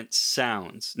represent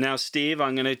sounds. Now, Steve,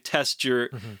 I'm going to test your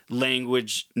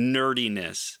language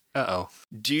nerdiness. Uh-oh.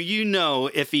 Do you know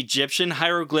if Egyptian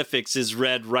hieroglyphics is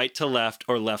read right to left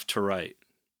or left to right?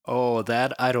 Oh,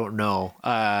 that I don't know.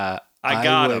 I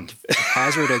got him.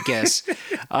 Hazard a guess.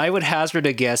 I would hazard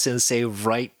a guess and say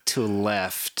right to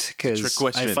left, because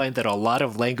I find that a lot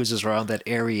of languages around that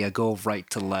area go right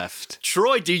to left.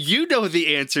 Troy, do you know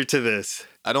the answer to this?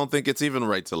 I don't think it's even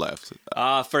right to left.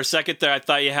 For a second there, I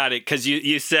thought you had it because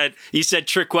you said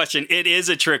trick question. It is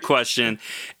a trick question.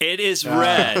 It is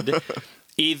read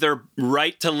either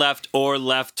right to left or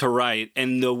left to right,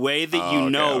 and the way that you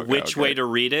know which way to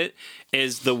read it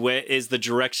is the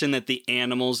direction that the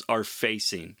animals are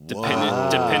facing.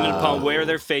 Dependent upon where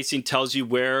they're facing tells you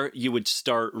where you would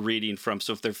start reading from.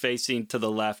 So if they're facing to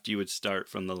the left, you would start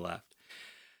from the left.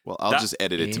 Well, I'll just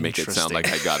edit it to make it sound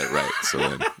like I got it right. So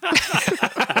then.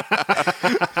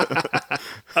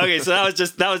 Okay, so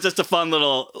that was just a fun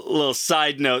little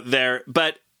side note there,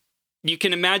 but you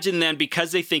can imagine then,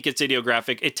 because they think it's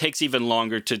ideographic, it takes even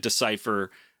longer to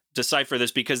decipher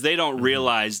this, because they don't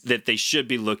realize that they should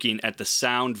be looking at the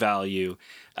sound value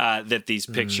that these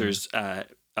pictures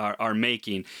are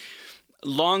making.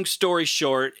 Long story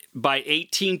short, by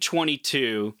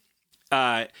 1822,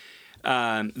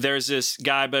 there's this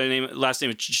guy by the last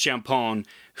name of Champon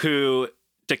who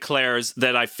declares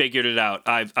that I figured it out.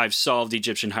 I've solved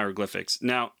Egyptian hieroglyphics.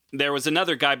 Now, there was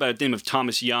another guy by the name of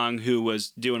Thomas Young who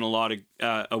was doing a lot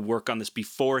of work on this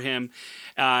before him.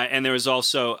 And there was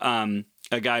also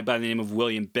a guy by the name of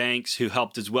William Banks who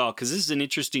helped as well. Because this is an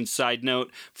interesting side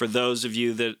note for those of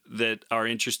you that are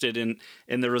interested in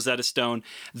the Rosetta Stone.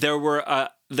 There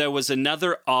was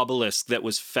another obelisk that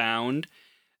was found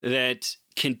that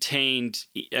contained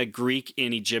a Greek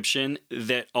and Egyptian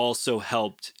that also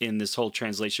helped in this whole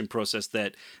translation process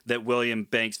that William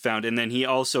Banks found. And then he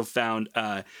also found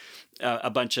a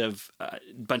bunch of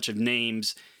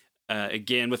names.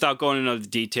 Again, without going into the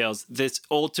details, this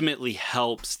ultimately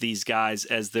helps these guys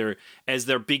as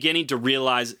they're beginning to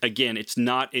realize, again, it's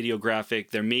not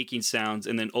ideographic. They're making sounds,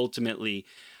 and then ultimately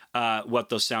what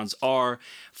those sounds are.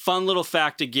 Fun little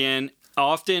fact again.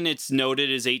 Often it's noted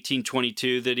as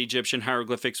 1822 that Egyptian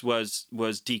hieroglyphics was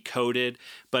decoded,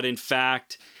 but in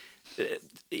fact,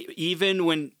 even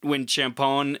when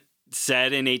Champon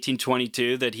said in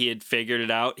 1822 that he had figured it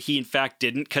out, he in fact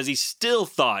didn't, because he still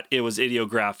thought it was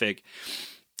ideographic.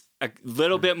 A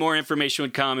little bit more information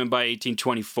would come, and by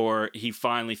 1824, he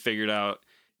finally figured out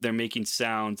they're making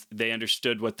sounds. They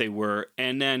understood what they were,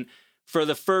 and then for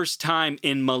the first time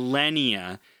in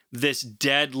millennia, this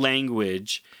dead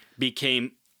language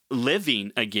became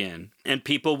living again, and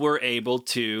people were able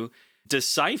to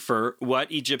decipher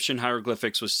what Egyptian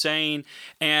hieroglyphics was saying.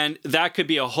 And that could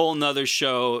be a whole nother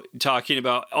show talking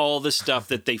about all the stuff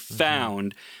that they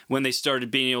found when they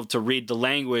started being able to read the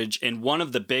language. And one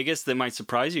of the biggest that might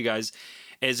surprise you guys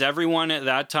is everyone at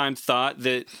that time thought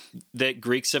that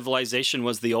Greek civilization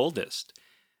was the oldest.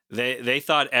 They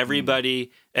thought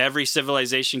every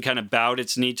civilization kind of bowed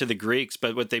its knee to the Greeks,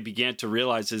 but what they began to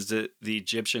realize is that the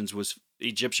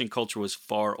Egyptian culture was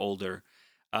far older.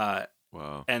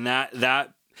 Wow. And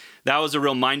that was a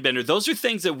real mind bender. Those are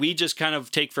things that we just kind of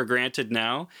take for granted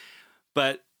now,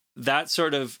 but that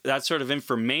sort of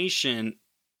information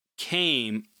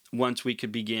came once we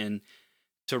could begin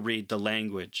to read the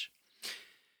language.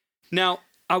 Now,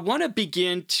 I want to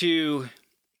begin to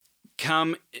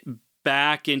come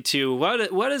back into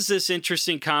what is this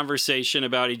interesting conversation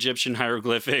about Egyptian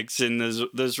hieroglyphics and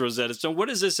this Rosetta Stone? What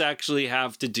does this actually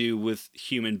have to do with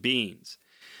human beings?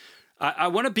 I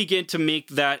want to begin to make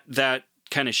that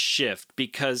kind of shift,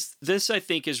 because this, I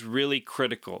think, is really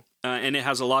critical, and it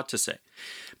has a lot to say.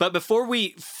 But before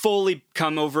we fully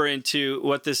come over into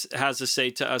what this has to say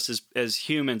to us as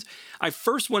humans, I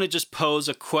first want to just pose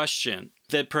a question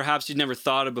that perhaps you've never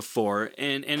thought of before,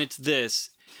 and it's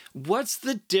this. What's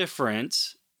the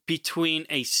difference between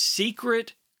a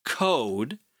secret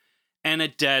code and a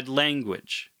dead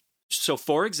language? So,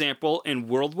 for example, in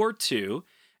World War II,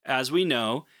 as we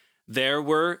know, there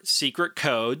were secret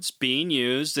codes being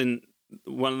used, and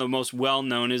one of the most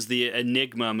well-known is the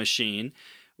Enigma machine,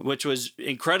 which was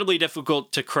incredibly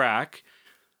difficult to crack.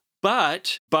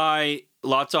 But by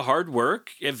lots of hard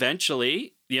work,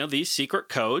 eventually, these secret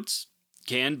codes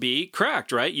can be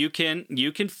cracked, right? You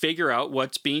can figure out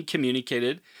what's being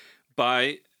communicated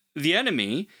by the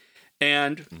enemy,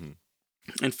 and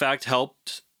in fact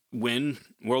helped win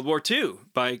World War II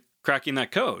by cracking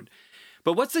that code.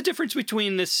 But what's the difference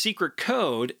between this secret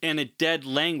code and a dead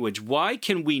language? Why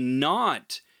can we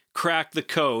not crack the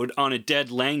code on a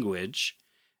dead language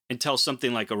until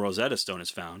something like a Rosetta Stone is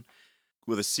found?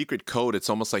 With a secret code, it's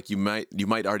almost like you might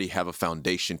already have a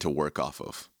foundation to work off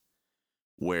of,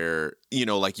 where, you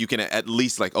know, like you can at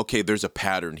least like, okay, there's a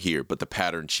pattern here, but the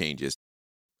pattern changes.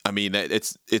 I mean,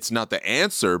 it's not the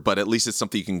answer, but at least it's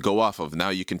something you can go off of. Now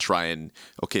you can try and,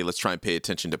 okay, let's try and pay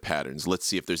attention to patterns. Let's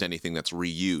see if there's anything that's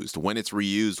reused. When it's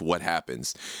reused, what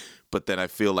happens? But then I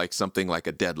feel like something like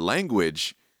a dead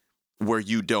language, where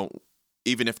you don't,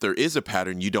 even if there is a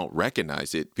pattern, you don't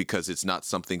recognize it because it's not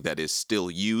something that is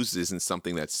still used, isn't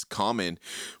something that's common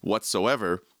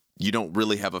whatsoever. You don't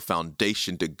really have a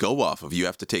foundation to go off of. You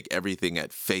have to take everything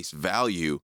at face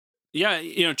value. Yeah,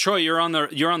 you know, Troy, you're on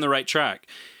the right track.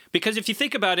 Because if you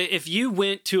think about it, if you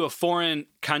went to a foreign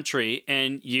country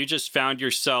and you just found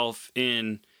yourself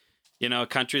in, you know, a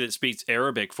country that speaks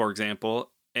Arabic, for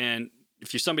example, and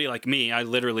if you're somebody like me, I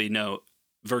literally know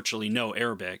virtually no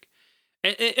Arabic,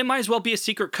 it might as well be a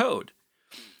secret code.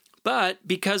 But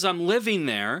because I'm living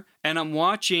there and I'm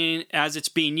watching as it's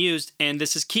being used, and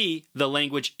this is key, the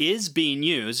language is being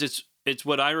used. It's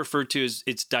what I refer to as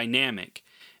it's dynamic.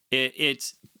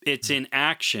 It's in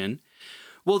action.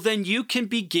 Well, then you can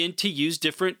begin to use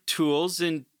different tools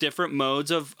and different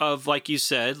modes of like you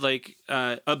said, like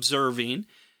observing,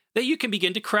 that you can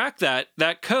begin to crack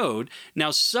that code.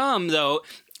 Now, some, though,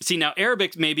 now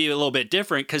Arabic may be a little bit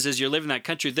different because as you live in that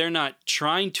country, they're not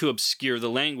trying to obscure the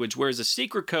language, whereas a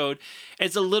secret code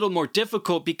is a little more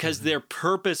difficult because they're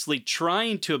purposely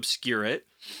trying to obscure it.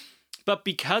 But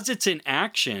because it's in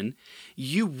action,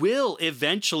 you will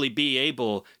eventually be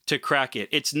able to crack it.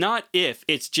 It's not if,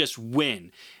 it's just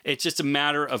when. It's just a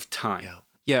matter of time.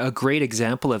 Yeah, a great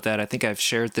example of that, I think I've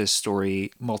shared this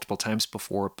story multiple times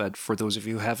before, but for those of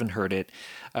you who haven't heard it,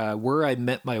 where I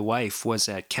met my wife was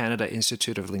at Canada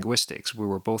Institute of Linguistics. We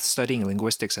were both studying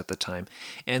linguistics at the time.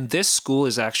 And this school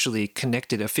is actually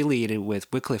affiliated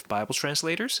with Wycliffe Bible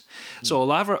Translators. So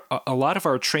a lot of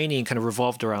our training kind of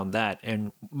revolved around that.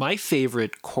 And my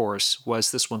favorite course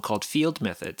was this one called Field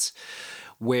Methods,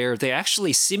 where they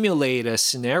actually simulate a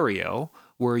scenario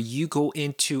where you go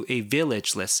into a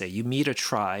village, let's say, you meet a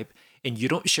tribe, and you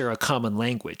don't share a common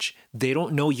language. They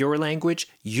don't know your language,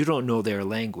 you don't know their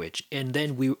language. And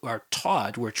then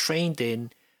we're trained in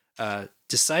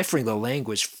deciphering the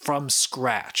language from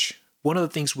scratch. One of the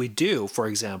things we do, for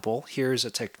example, here's a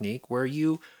technique where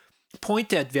you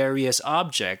point at various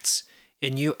objects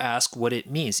and you ask what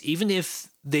it means. Even if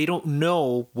they don't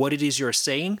know what it is you're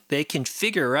saying, they can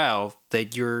figure out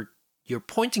that you're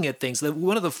pointing at things.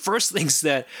 One of the first things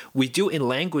that we do in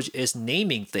language is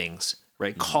naming things,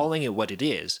 right? Calling it what it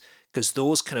is, because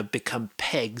those kind of become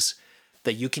pegs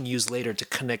that you can use later to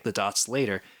connect the dots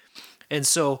later. And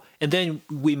then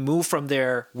we move from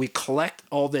there, we collect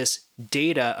all this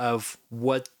data of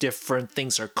what different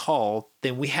things are called.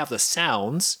 Then we have the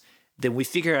sounds, then we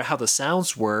figure out how the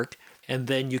sounds work, and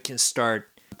then you can start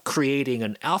creating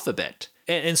an alphabet.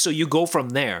 And so you go from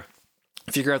there.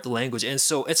 Figure out the language. And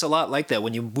so it's a lot like that.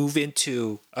 When you move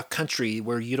into a country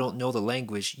where you don't know the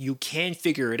language, you can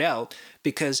figure it out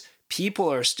because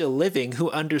people are still living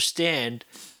who understand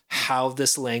how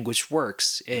this language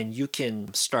works, and you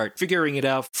can start figuring it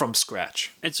out from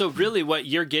scratch. And so really what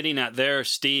you're getting at there,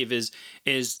 Steve, is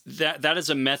that is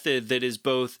a method that is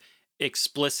both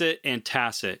explicit and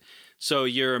tacit. So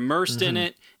you're immersed in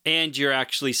it, and you're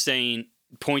actually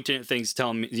pointing at things,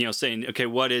 telling me, saying, okay,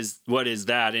 what is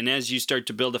that? And as you start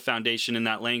to build a foundation in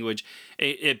that language,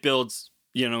 it builds,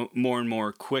 more and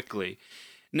more quickly.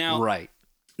 Now, right.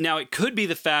 Now it could be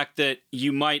the fact that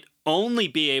you might only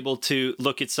be able to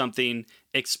look at something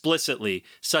explicitly,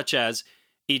 such as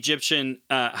Egyptian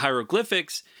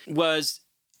hieroglyphics was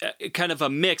kind of a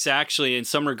mix, actually, in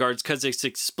some regards, because it's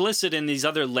explicit in these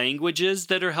other languages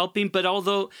that are helping, but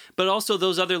also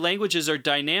those other languages are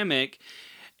dynamic.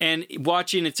 And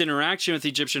watching its interaction with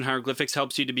Egyptian hieroglyphics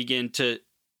helps you to begin to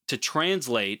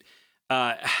translate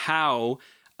how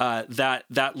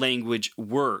that language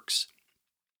works.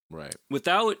 Right.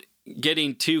 Without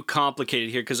getting too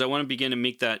complicated here, because I want to begin to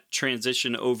make that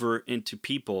transition over into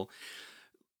people.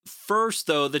 First,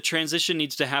 though, the transition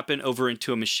needs to happen over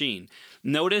into a machine.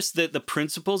 Notice that the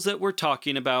principles that we're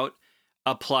talking about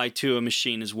apply to a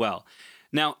machine as well.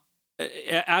 Now,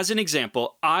 as an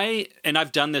example,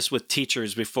 I've done this with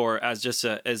teachers before as just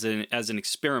as an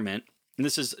experiment. And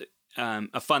this is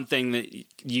a fun thing that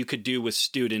you could do with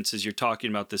students as you're talking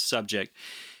about this subject.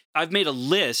 I've made a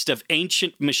list of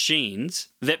ancient machines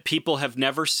that people have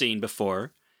never seen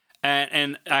before.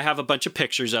 And I have a bunch of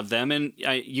pictures of them, and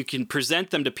you can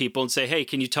present them to people and say, hey,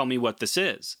 can you tell me what this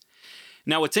is?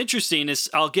 Now, what's interesting is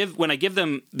when I give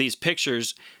them these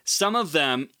pictures, some of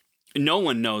them, no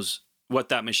one knows what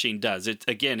that machine does.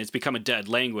 It's become a dead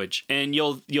language, and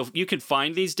you can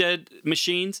find these dead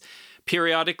machines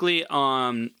periodically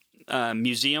on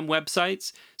museum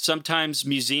websites. Sometimes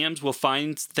museums will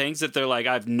find things that they're like,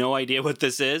 I have no idea what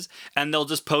this is, and they'll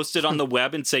just post it on the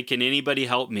web and say, can anybody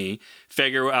help me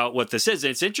figure out what this is?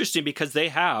 And it's interesting because they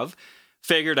have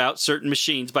figured out certain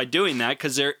machines by doing that,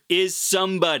 because there is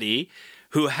somebody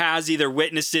who has either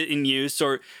witnessed it in use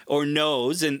or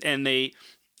knows, and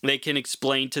they can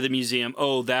explain to the museum,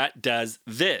 oh, that does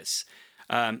this.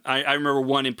 I remember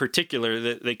one in particular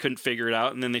that they couldn't figure it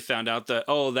out, and then they found out that,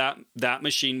 oh, that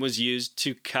machine was used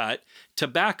to cut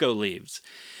tobacco leaves.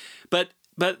 But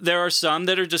there are some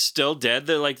that are just still dead.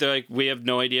 They're like we have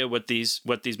no idea what these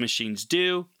machines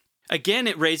do. Again,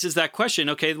 it raises that question.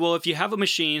 Okay, well, if you have a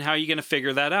machine, how are you going to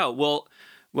figure that out? Well,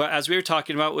 as we were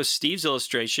talking about with Steve's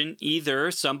illustration,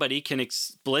 either somebody can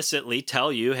explicitly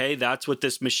tell you, hey, that's what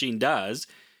this machine does.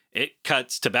 It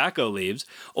cuts tobacco leaves,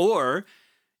 or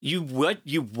you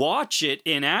watch it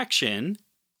in action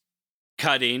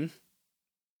cutting,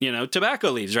 tobacco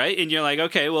leaves, right? And you're like,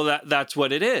 okay, well, that's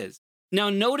what it is. Now,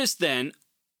 notice then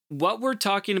what we're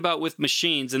talking about with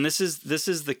machines, and this is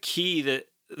the key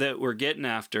that we're getting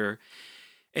after,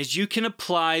 is you can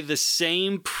apply the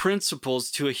same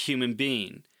principles to a human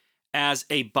being as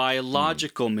a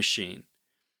biological machine.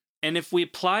 And if we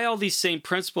apply all these same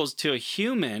principles to a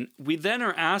human, we then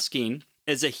are asking,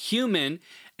 is a human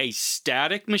a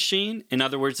static machine? In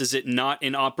other words, is it not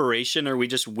in operation? Are we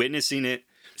just witnessing it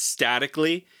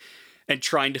statically and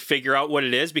trying to figure out what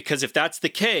it is? Because if that's the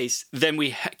case, then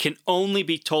we can only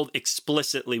be told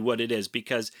explicitly what it is.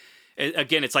 Because,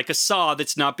 again, it's like a saw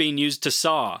that's not being used to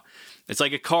saw. It's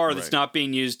like a car that's not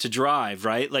being used to drive,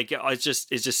 right? Like it's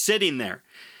just sitting there.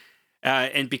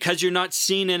 And because you're not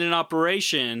seeing it in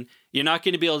operation, you're not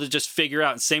going to be able to just figure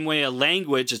out. Same way a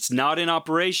language, it's not in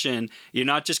operation, you're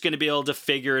not just going to be able to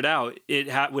figure it out.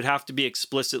 It would have to be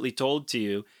explicitly told to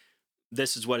you,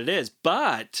 this is what it is.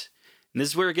 But, and this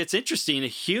is where it gets interesting, a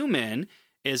human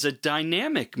is a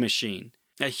dynamic machine.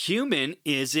 A human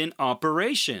is in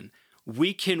operation.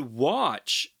 We can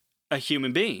watch a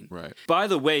human being. Right. By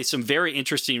the way, some very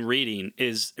interesting reading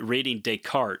is reading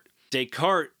Descartes.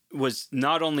 Descartes was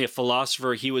not only a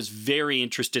philosopher, he was very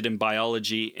interested in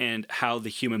biology and how the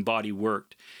human body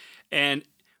worked. And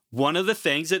one of the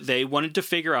things that they wanted to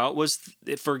figure out was,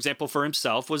 for example, for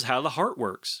himself, was how the heart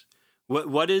works.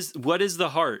 What is the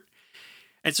heart?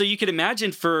 And so you could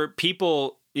imagine for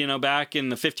people, back in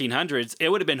the 1500s, it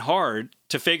would have been hard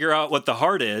to figure out what the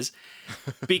heart is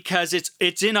because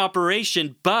it's in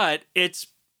operation, but it's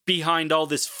behind all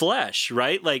this flesh,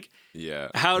 right? Like,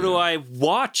 how do I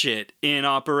watch it in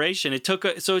operation? It took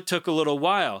a little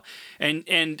while,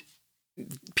 and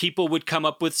people would come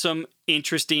up with some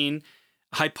interesting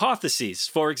hypotheses.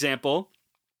 For example,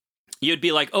 you'd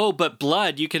be like, oh, but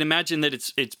blood, you can imagine that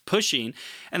it's pushing,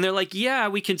 and they're like, yeah,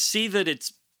 we can see that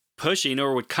it's pushing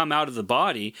or would come out of the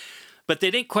body, but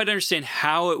they didn't quite understand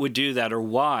how it would do that or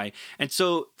why. And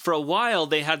so for a while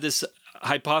they had this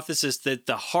hypothesis that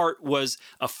the heart was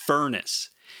a furnace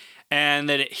and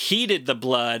that it heated the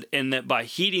blood, and that by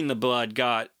heating the blood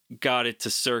got it to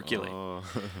circulate.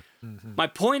 My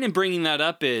point in bringing that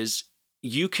up is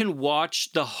you can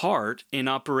watch the heart in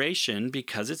operation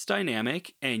because it's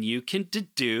dynamic, and you can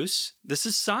deduce, this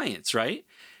is science, right?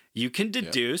 You can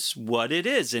deduce what it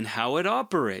is and how it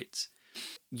operates.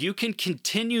 You can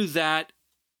continue that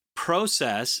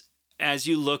process as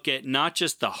you look at not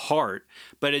just the heart,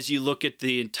 but as you look at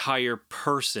the entire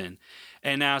person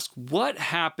and ask, what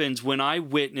happens when I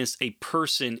witness a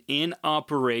person in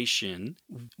operation?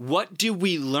 What do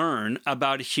we learn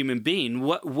about a human being?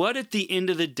 What at the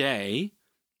end of the day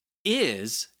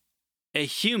is a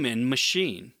human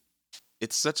machine?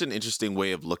 It's such an interesting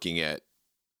way of looking at,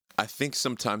 I think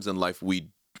sometimes in life we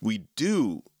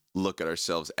do look at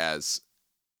ourselves as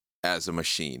a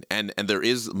machine, and there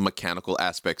is mechanical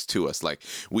aspects to us. Like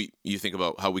you think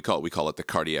about how we call it the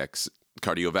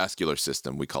cardiovascular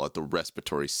system. We call it the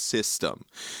respiratory system.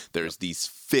 There's these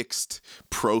fixed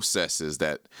processes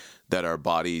that our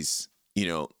bodies,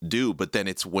 do. But then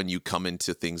it's when you come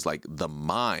into things like the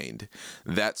mind,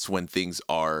 that's when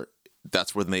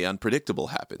the unpredictable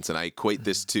happens. And I equate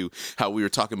this to how we were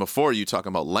talking before, you talking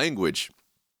about language.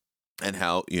 and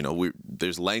how,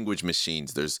 there's language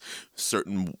machines, there's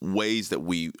certain ways that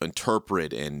we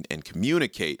interpret and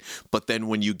communicate. But then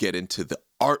when you get into the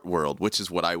art world, which is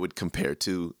what I would compare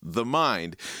to the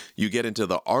mind, you get into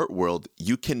the art world,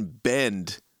 you can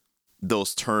bend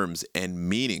those terms and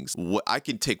meanings. I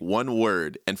can take one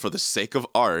word, and for the sake of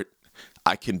art,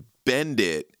 I can bend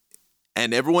it,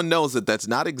 and everyone knows that that's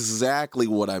not exactly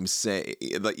what I'm saying.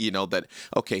 That,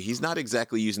 okay, he's not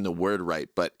exactly using the word right,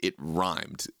 but it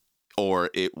rhymed, or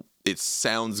it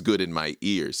sounds good in my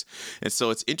ears. And so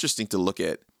it's interesting to look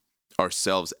at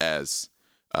ourselves as,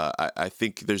 I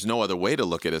think there's no other way to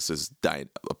look at us as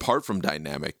apart from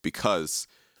dynamic, because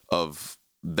of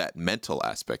that mental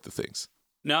aspect of things.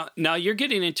 Now you're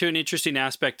getting into an interesting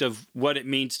aspect of what it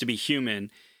means to be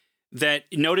human. That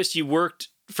notice you worked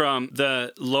from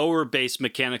the lower base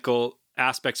mechanical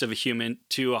aspects of a human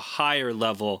to a higher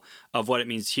level of what it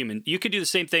means human. You could do the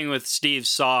same thing with Steve's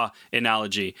saw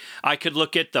analogy. I could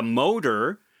look at the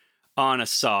motor on a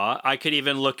saw. I could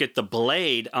even look at the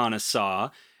blade on a saw.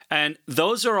 And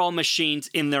those are all machines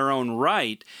in their own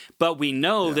right, but we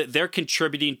know that they're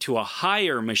contributing to a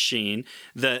higher machine,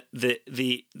 the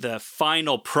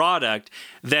final product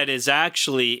that is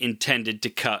actually intended to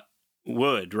cut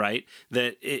wood, right?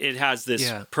 That it has this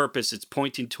purpose it's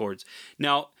pointing towards.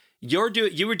 Now, you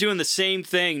were doing the same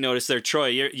thing, notice there, Troy.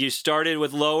 You started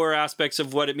with lower aspects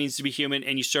of what it means to be human,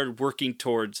 and you started working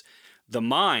towards the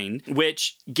mind,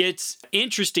 which gets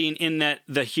interesting in that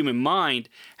the human mind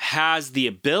has the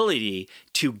ability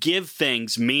to give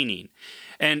things meaning.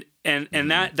 And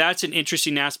that's an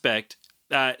interesting aspect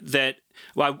that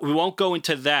we won't go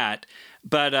into that,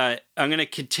 but I'm going to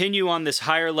continue on this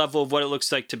higher level of what it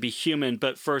looks like to be human.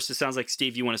 But first, it sounds like,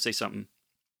 Steve, you want to say something.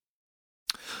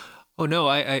 Oh,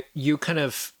 no, you kind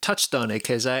of touched on it,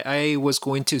 because I was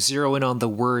going to zero in on the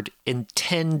word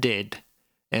intended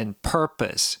and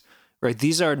purpose. Right,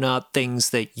 these are not things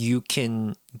that you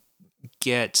can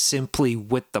get simply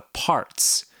with the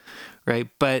parts, right?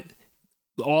 But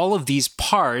all of these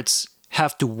parts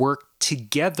have to work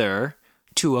together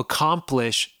to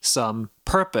accomplish some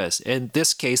purpose. In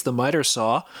this case, the miter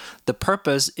saw, the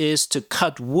purpose is to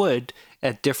cut wood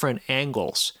at different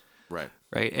angles. Right.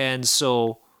 Right, and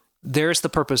so there's the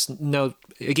purpose. No,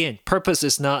 again, purpose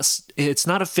is it's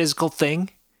not a physical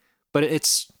thing, but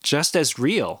it's just as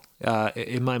real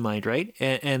in my mind, right?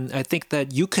 And I think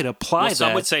that you could apply that.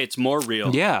 Some would say it's more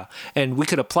real. Yeah, and we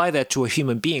could apply that to a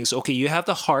human being. So, okay, you have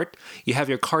the heart, you have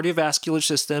your cardiovascular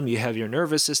system, you have your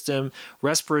nervous system,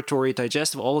 respiratory,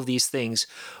 digestive, all of these things.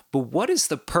 But what is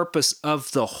the purpose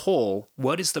of the whole?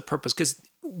 What is the purpose? Because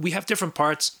we have different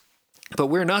parts, but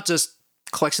we're not just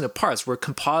collection of parts. We're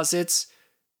composites.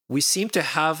 We seem to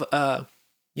have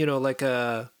like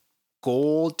a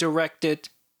goal-directed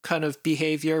kind of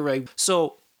behavior, right?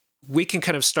 So we can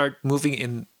kind of start moving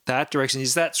in that direction.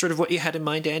 Is that sort of what you had in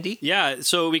mind, Andy? Yeah,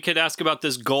 so we could ask about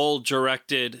this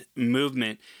goal-directed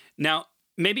movement. Now,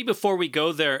 maybe before we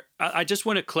go there, I just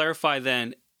want to clarify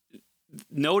then,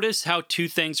 notice how two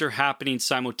things are happening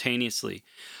simultaneously.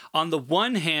 On the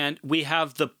one hand, we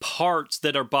have the parts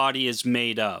that our body is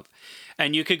made of.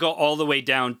 And you could go all the way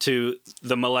down to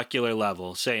the molecular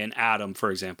level, say an atom,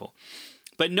 for example.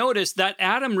 But notice that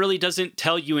atom really doesn't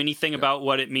tell you anything about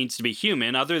what it means to be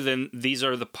human, other than these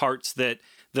are the parts that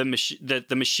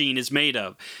the machine is made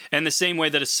of. And the same way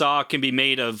that a saw can be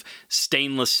made of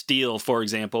stainless steel, for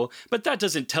example, but that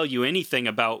doesn't tell you anything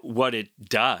about what it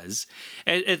does.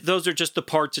 Those are just the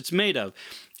parts it's made of.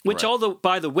 Which, although,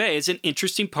 by the way, is an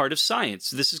interesting part of science.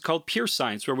 This is called pure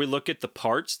science, where we look at the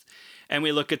parts and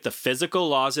we look at the physical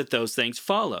laws that those things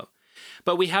follow.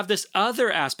 But we have this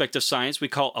other aspect of science we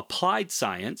call applied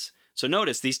science. So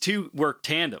notice these two work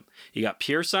tandem. You got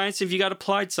pure science and you got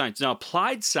applied science. Now,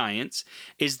 applied science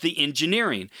is the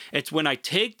engineering. It's when I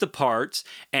take the parts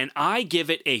and I give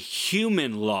it a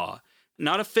human law,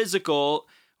 not a physical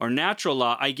or natural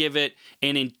law. I give it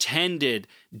an intended,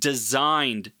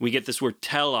 designed, we get this word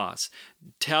telos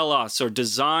or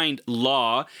designed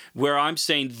law, where I'm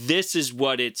saying this is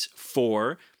what it's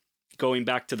for, going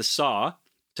back to the saw,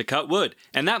 to cut wood.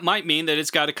 And that might mean that it's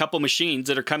got a couple machines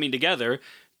that are coming together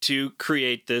to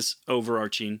create this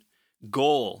overarching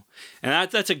goal. And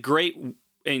that's a great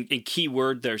and key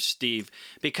word there, Steve,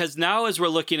 because now as we're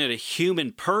looking at a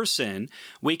human person,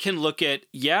 we can look at,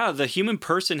 the human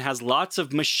person has lots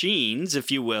of machines, if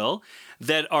you will,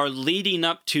 that are leading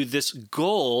up to this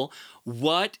goal.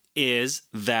 What is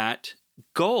that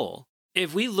goal?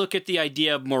 If we look at the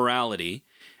idea of morality,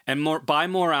 and by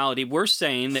morality, we're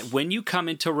saying that when you come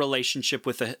into a relationship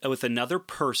with another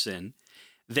person,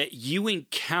 that you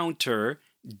encounter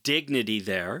dignity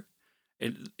there,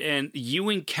 and you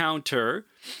encounter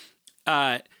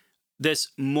this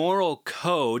moral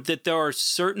code that there are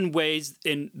certain ways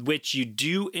in which you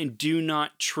do and do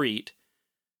not treat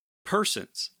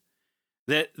persons,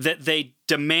 that they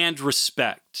demand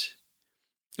respect,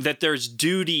 that there's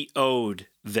duty owed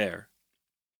there.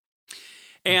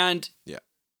 And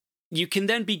you can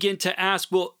then begin to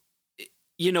ask, well,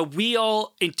 we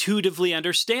all intuitively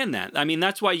understand that. I mean,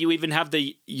 that's why you even have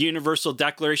the Universal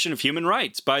Declaration of Human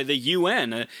Rights by the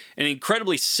UN, an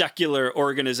incredibly secular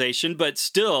organization, but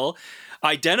still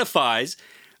identifies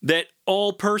that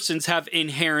all persons have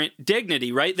inherent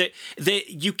dignity, right? That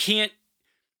you can't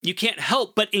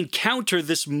help but encounter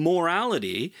this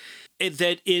morality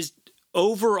that is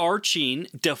overarching,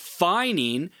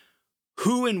 defining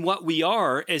who and what we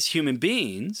are as human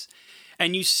beings.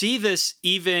 And you see this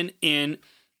even in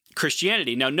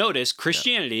Christianity. Now, notice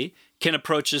Christianity can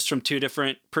approach this from two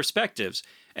different perspectives.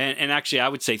 And actually, I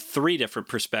would say three different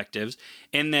perspectives,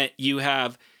 in that you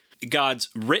have God's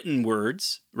written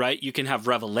words, right? You can have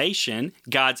revelation,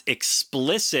 God's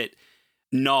explicit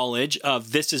knowledge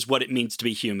of this is what it means to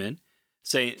be human.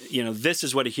 Say, this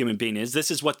is what a human being is. This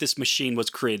is what this machine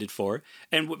was created for.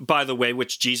 And by the way,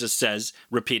 which Jesus says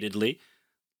repeatedly,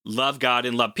 love God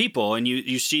and love people. And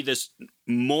you see this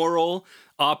moral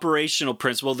operational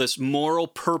principle, this moral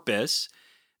purpose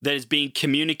that is being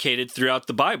communicated throughout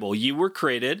the Bible. You were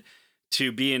created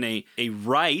to be in a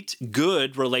right,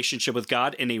 good relationship with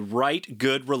God and a right,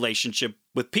 good relationship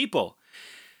with people.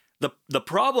 The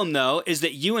problem, though, is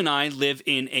that you and I live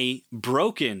in a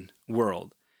broken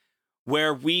world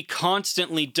where we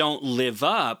constantly don't live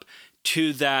up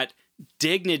to that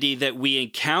dignity that we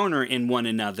encounter in one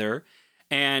another,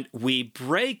 and we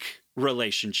break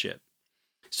relationship.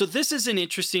 So this is an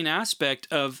interesting aspect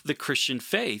of the Christian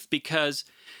faith, because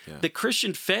the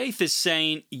Christian faith is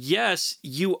saying, yes,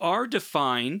 you are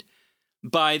defined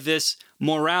by this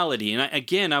morality.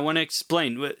 And I want to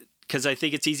explain, because I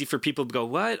think it's easy for people to go,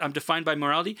 what? I'm defined by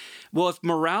morality? Well, if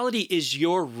morality is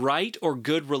your right or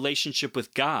good relationship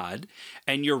with God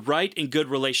and your right and good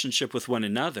relationship with one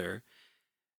another,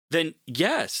 then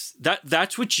yes,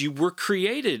 that's what you were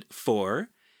created for.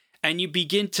 And you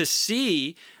begin to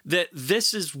see that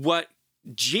this is what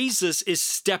Jesus is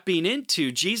stepping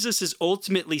into. Jesus is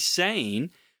ultimately saying,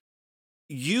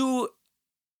 you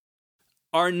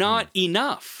are not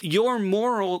enough. Your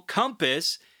moral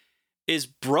compass is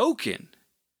broken.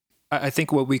 I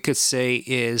think what we could say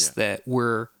is that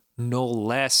we're no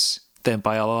less than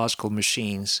biological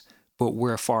machines, but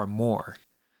we're far more,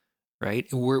 right?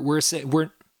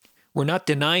 We're not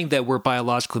denying that we're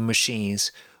biological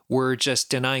machines. We're just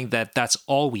denying that that's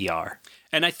all we are.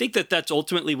 And I think that that's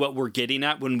ultimately what we're getting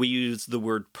at when we use the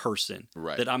word person,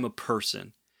 right? That I'm a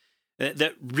person.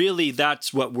 That really,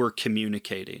 that's what we're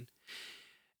communicating.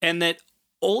 And that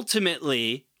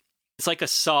ultimately, it's like a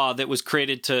saw that was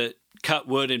created to cut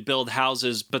wood and build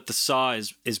houses, but the saw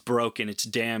is broken, it's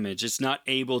damaged, it's not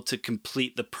able to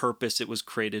complete the purpose it was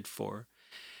created for.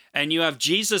 And you have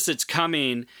Jesus that's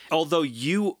coming, although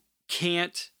you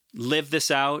can't live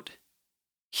this out,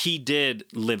 he did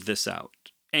live this out.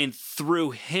 And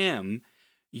through him,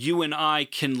 you and I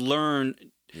can learn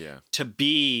to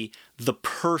be the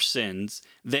persons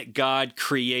that God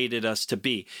created us to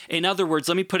be. In other words,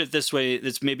 let me put it this way,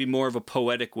 that's maybe more of a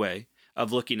poetic way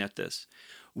of looking at this.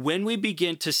 When we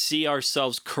begin to see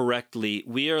ourselves correctly,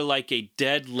 we are like a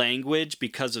dead language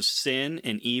because of sin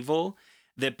and evil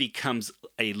that becomes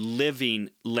a living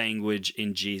language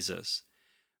in Jesus.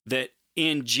 That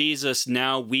in Jesus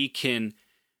now we can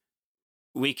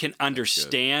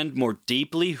understand more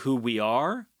deeply who we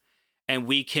are, and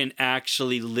we can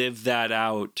actually live that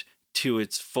out to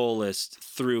its fullest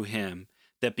through him,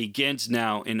 that begins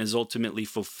now and is ultimately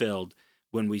fulfilled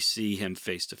when we see him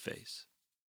face to face.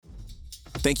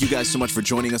 Thank you guys so much for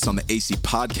joining us on the AC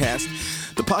Podcast.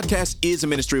 The podcast is a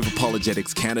ministry of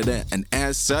Apologetics Canada, and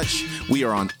as such, we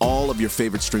are on all of your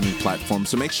favorite streaming platforms,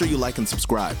 so make sure you like and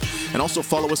subscribe. And also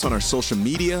follow us on our social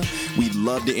media. We'd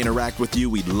love to interact with you.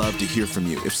 We'd love to hear from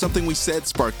you. If something we said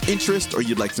sparked interest or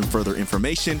you'd like some further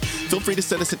information, feel free to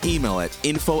send us an email at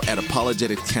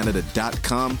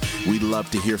info@apologeticscanada.com. We'd love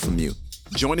to hear from you.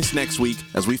 Join us next week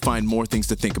as we find more things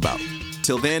to think about.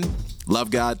 Till then,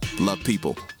 love God, love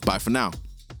people. Bye for now.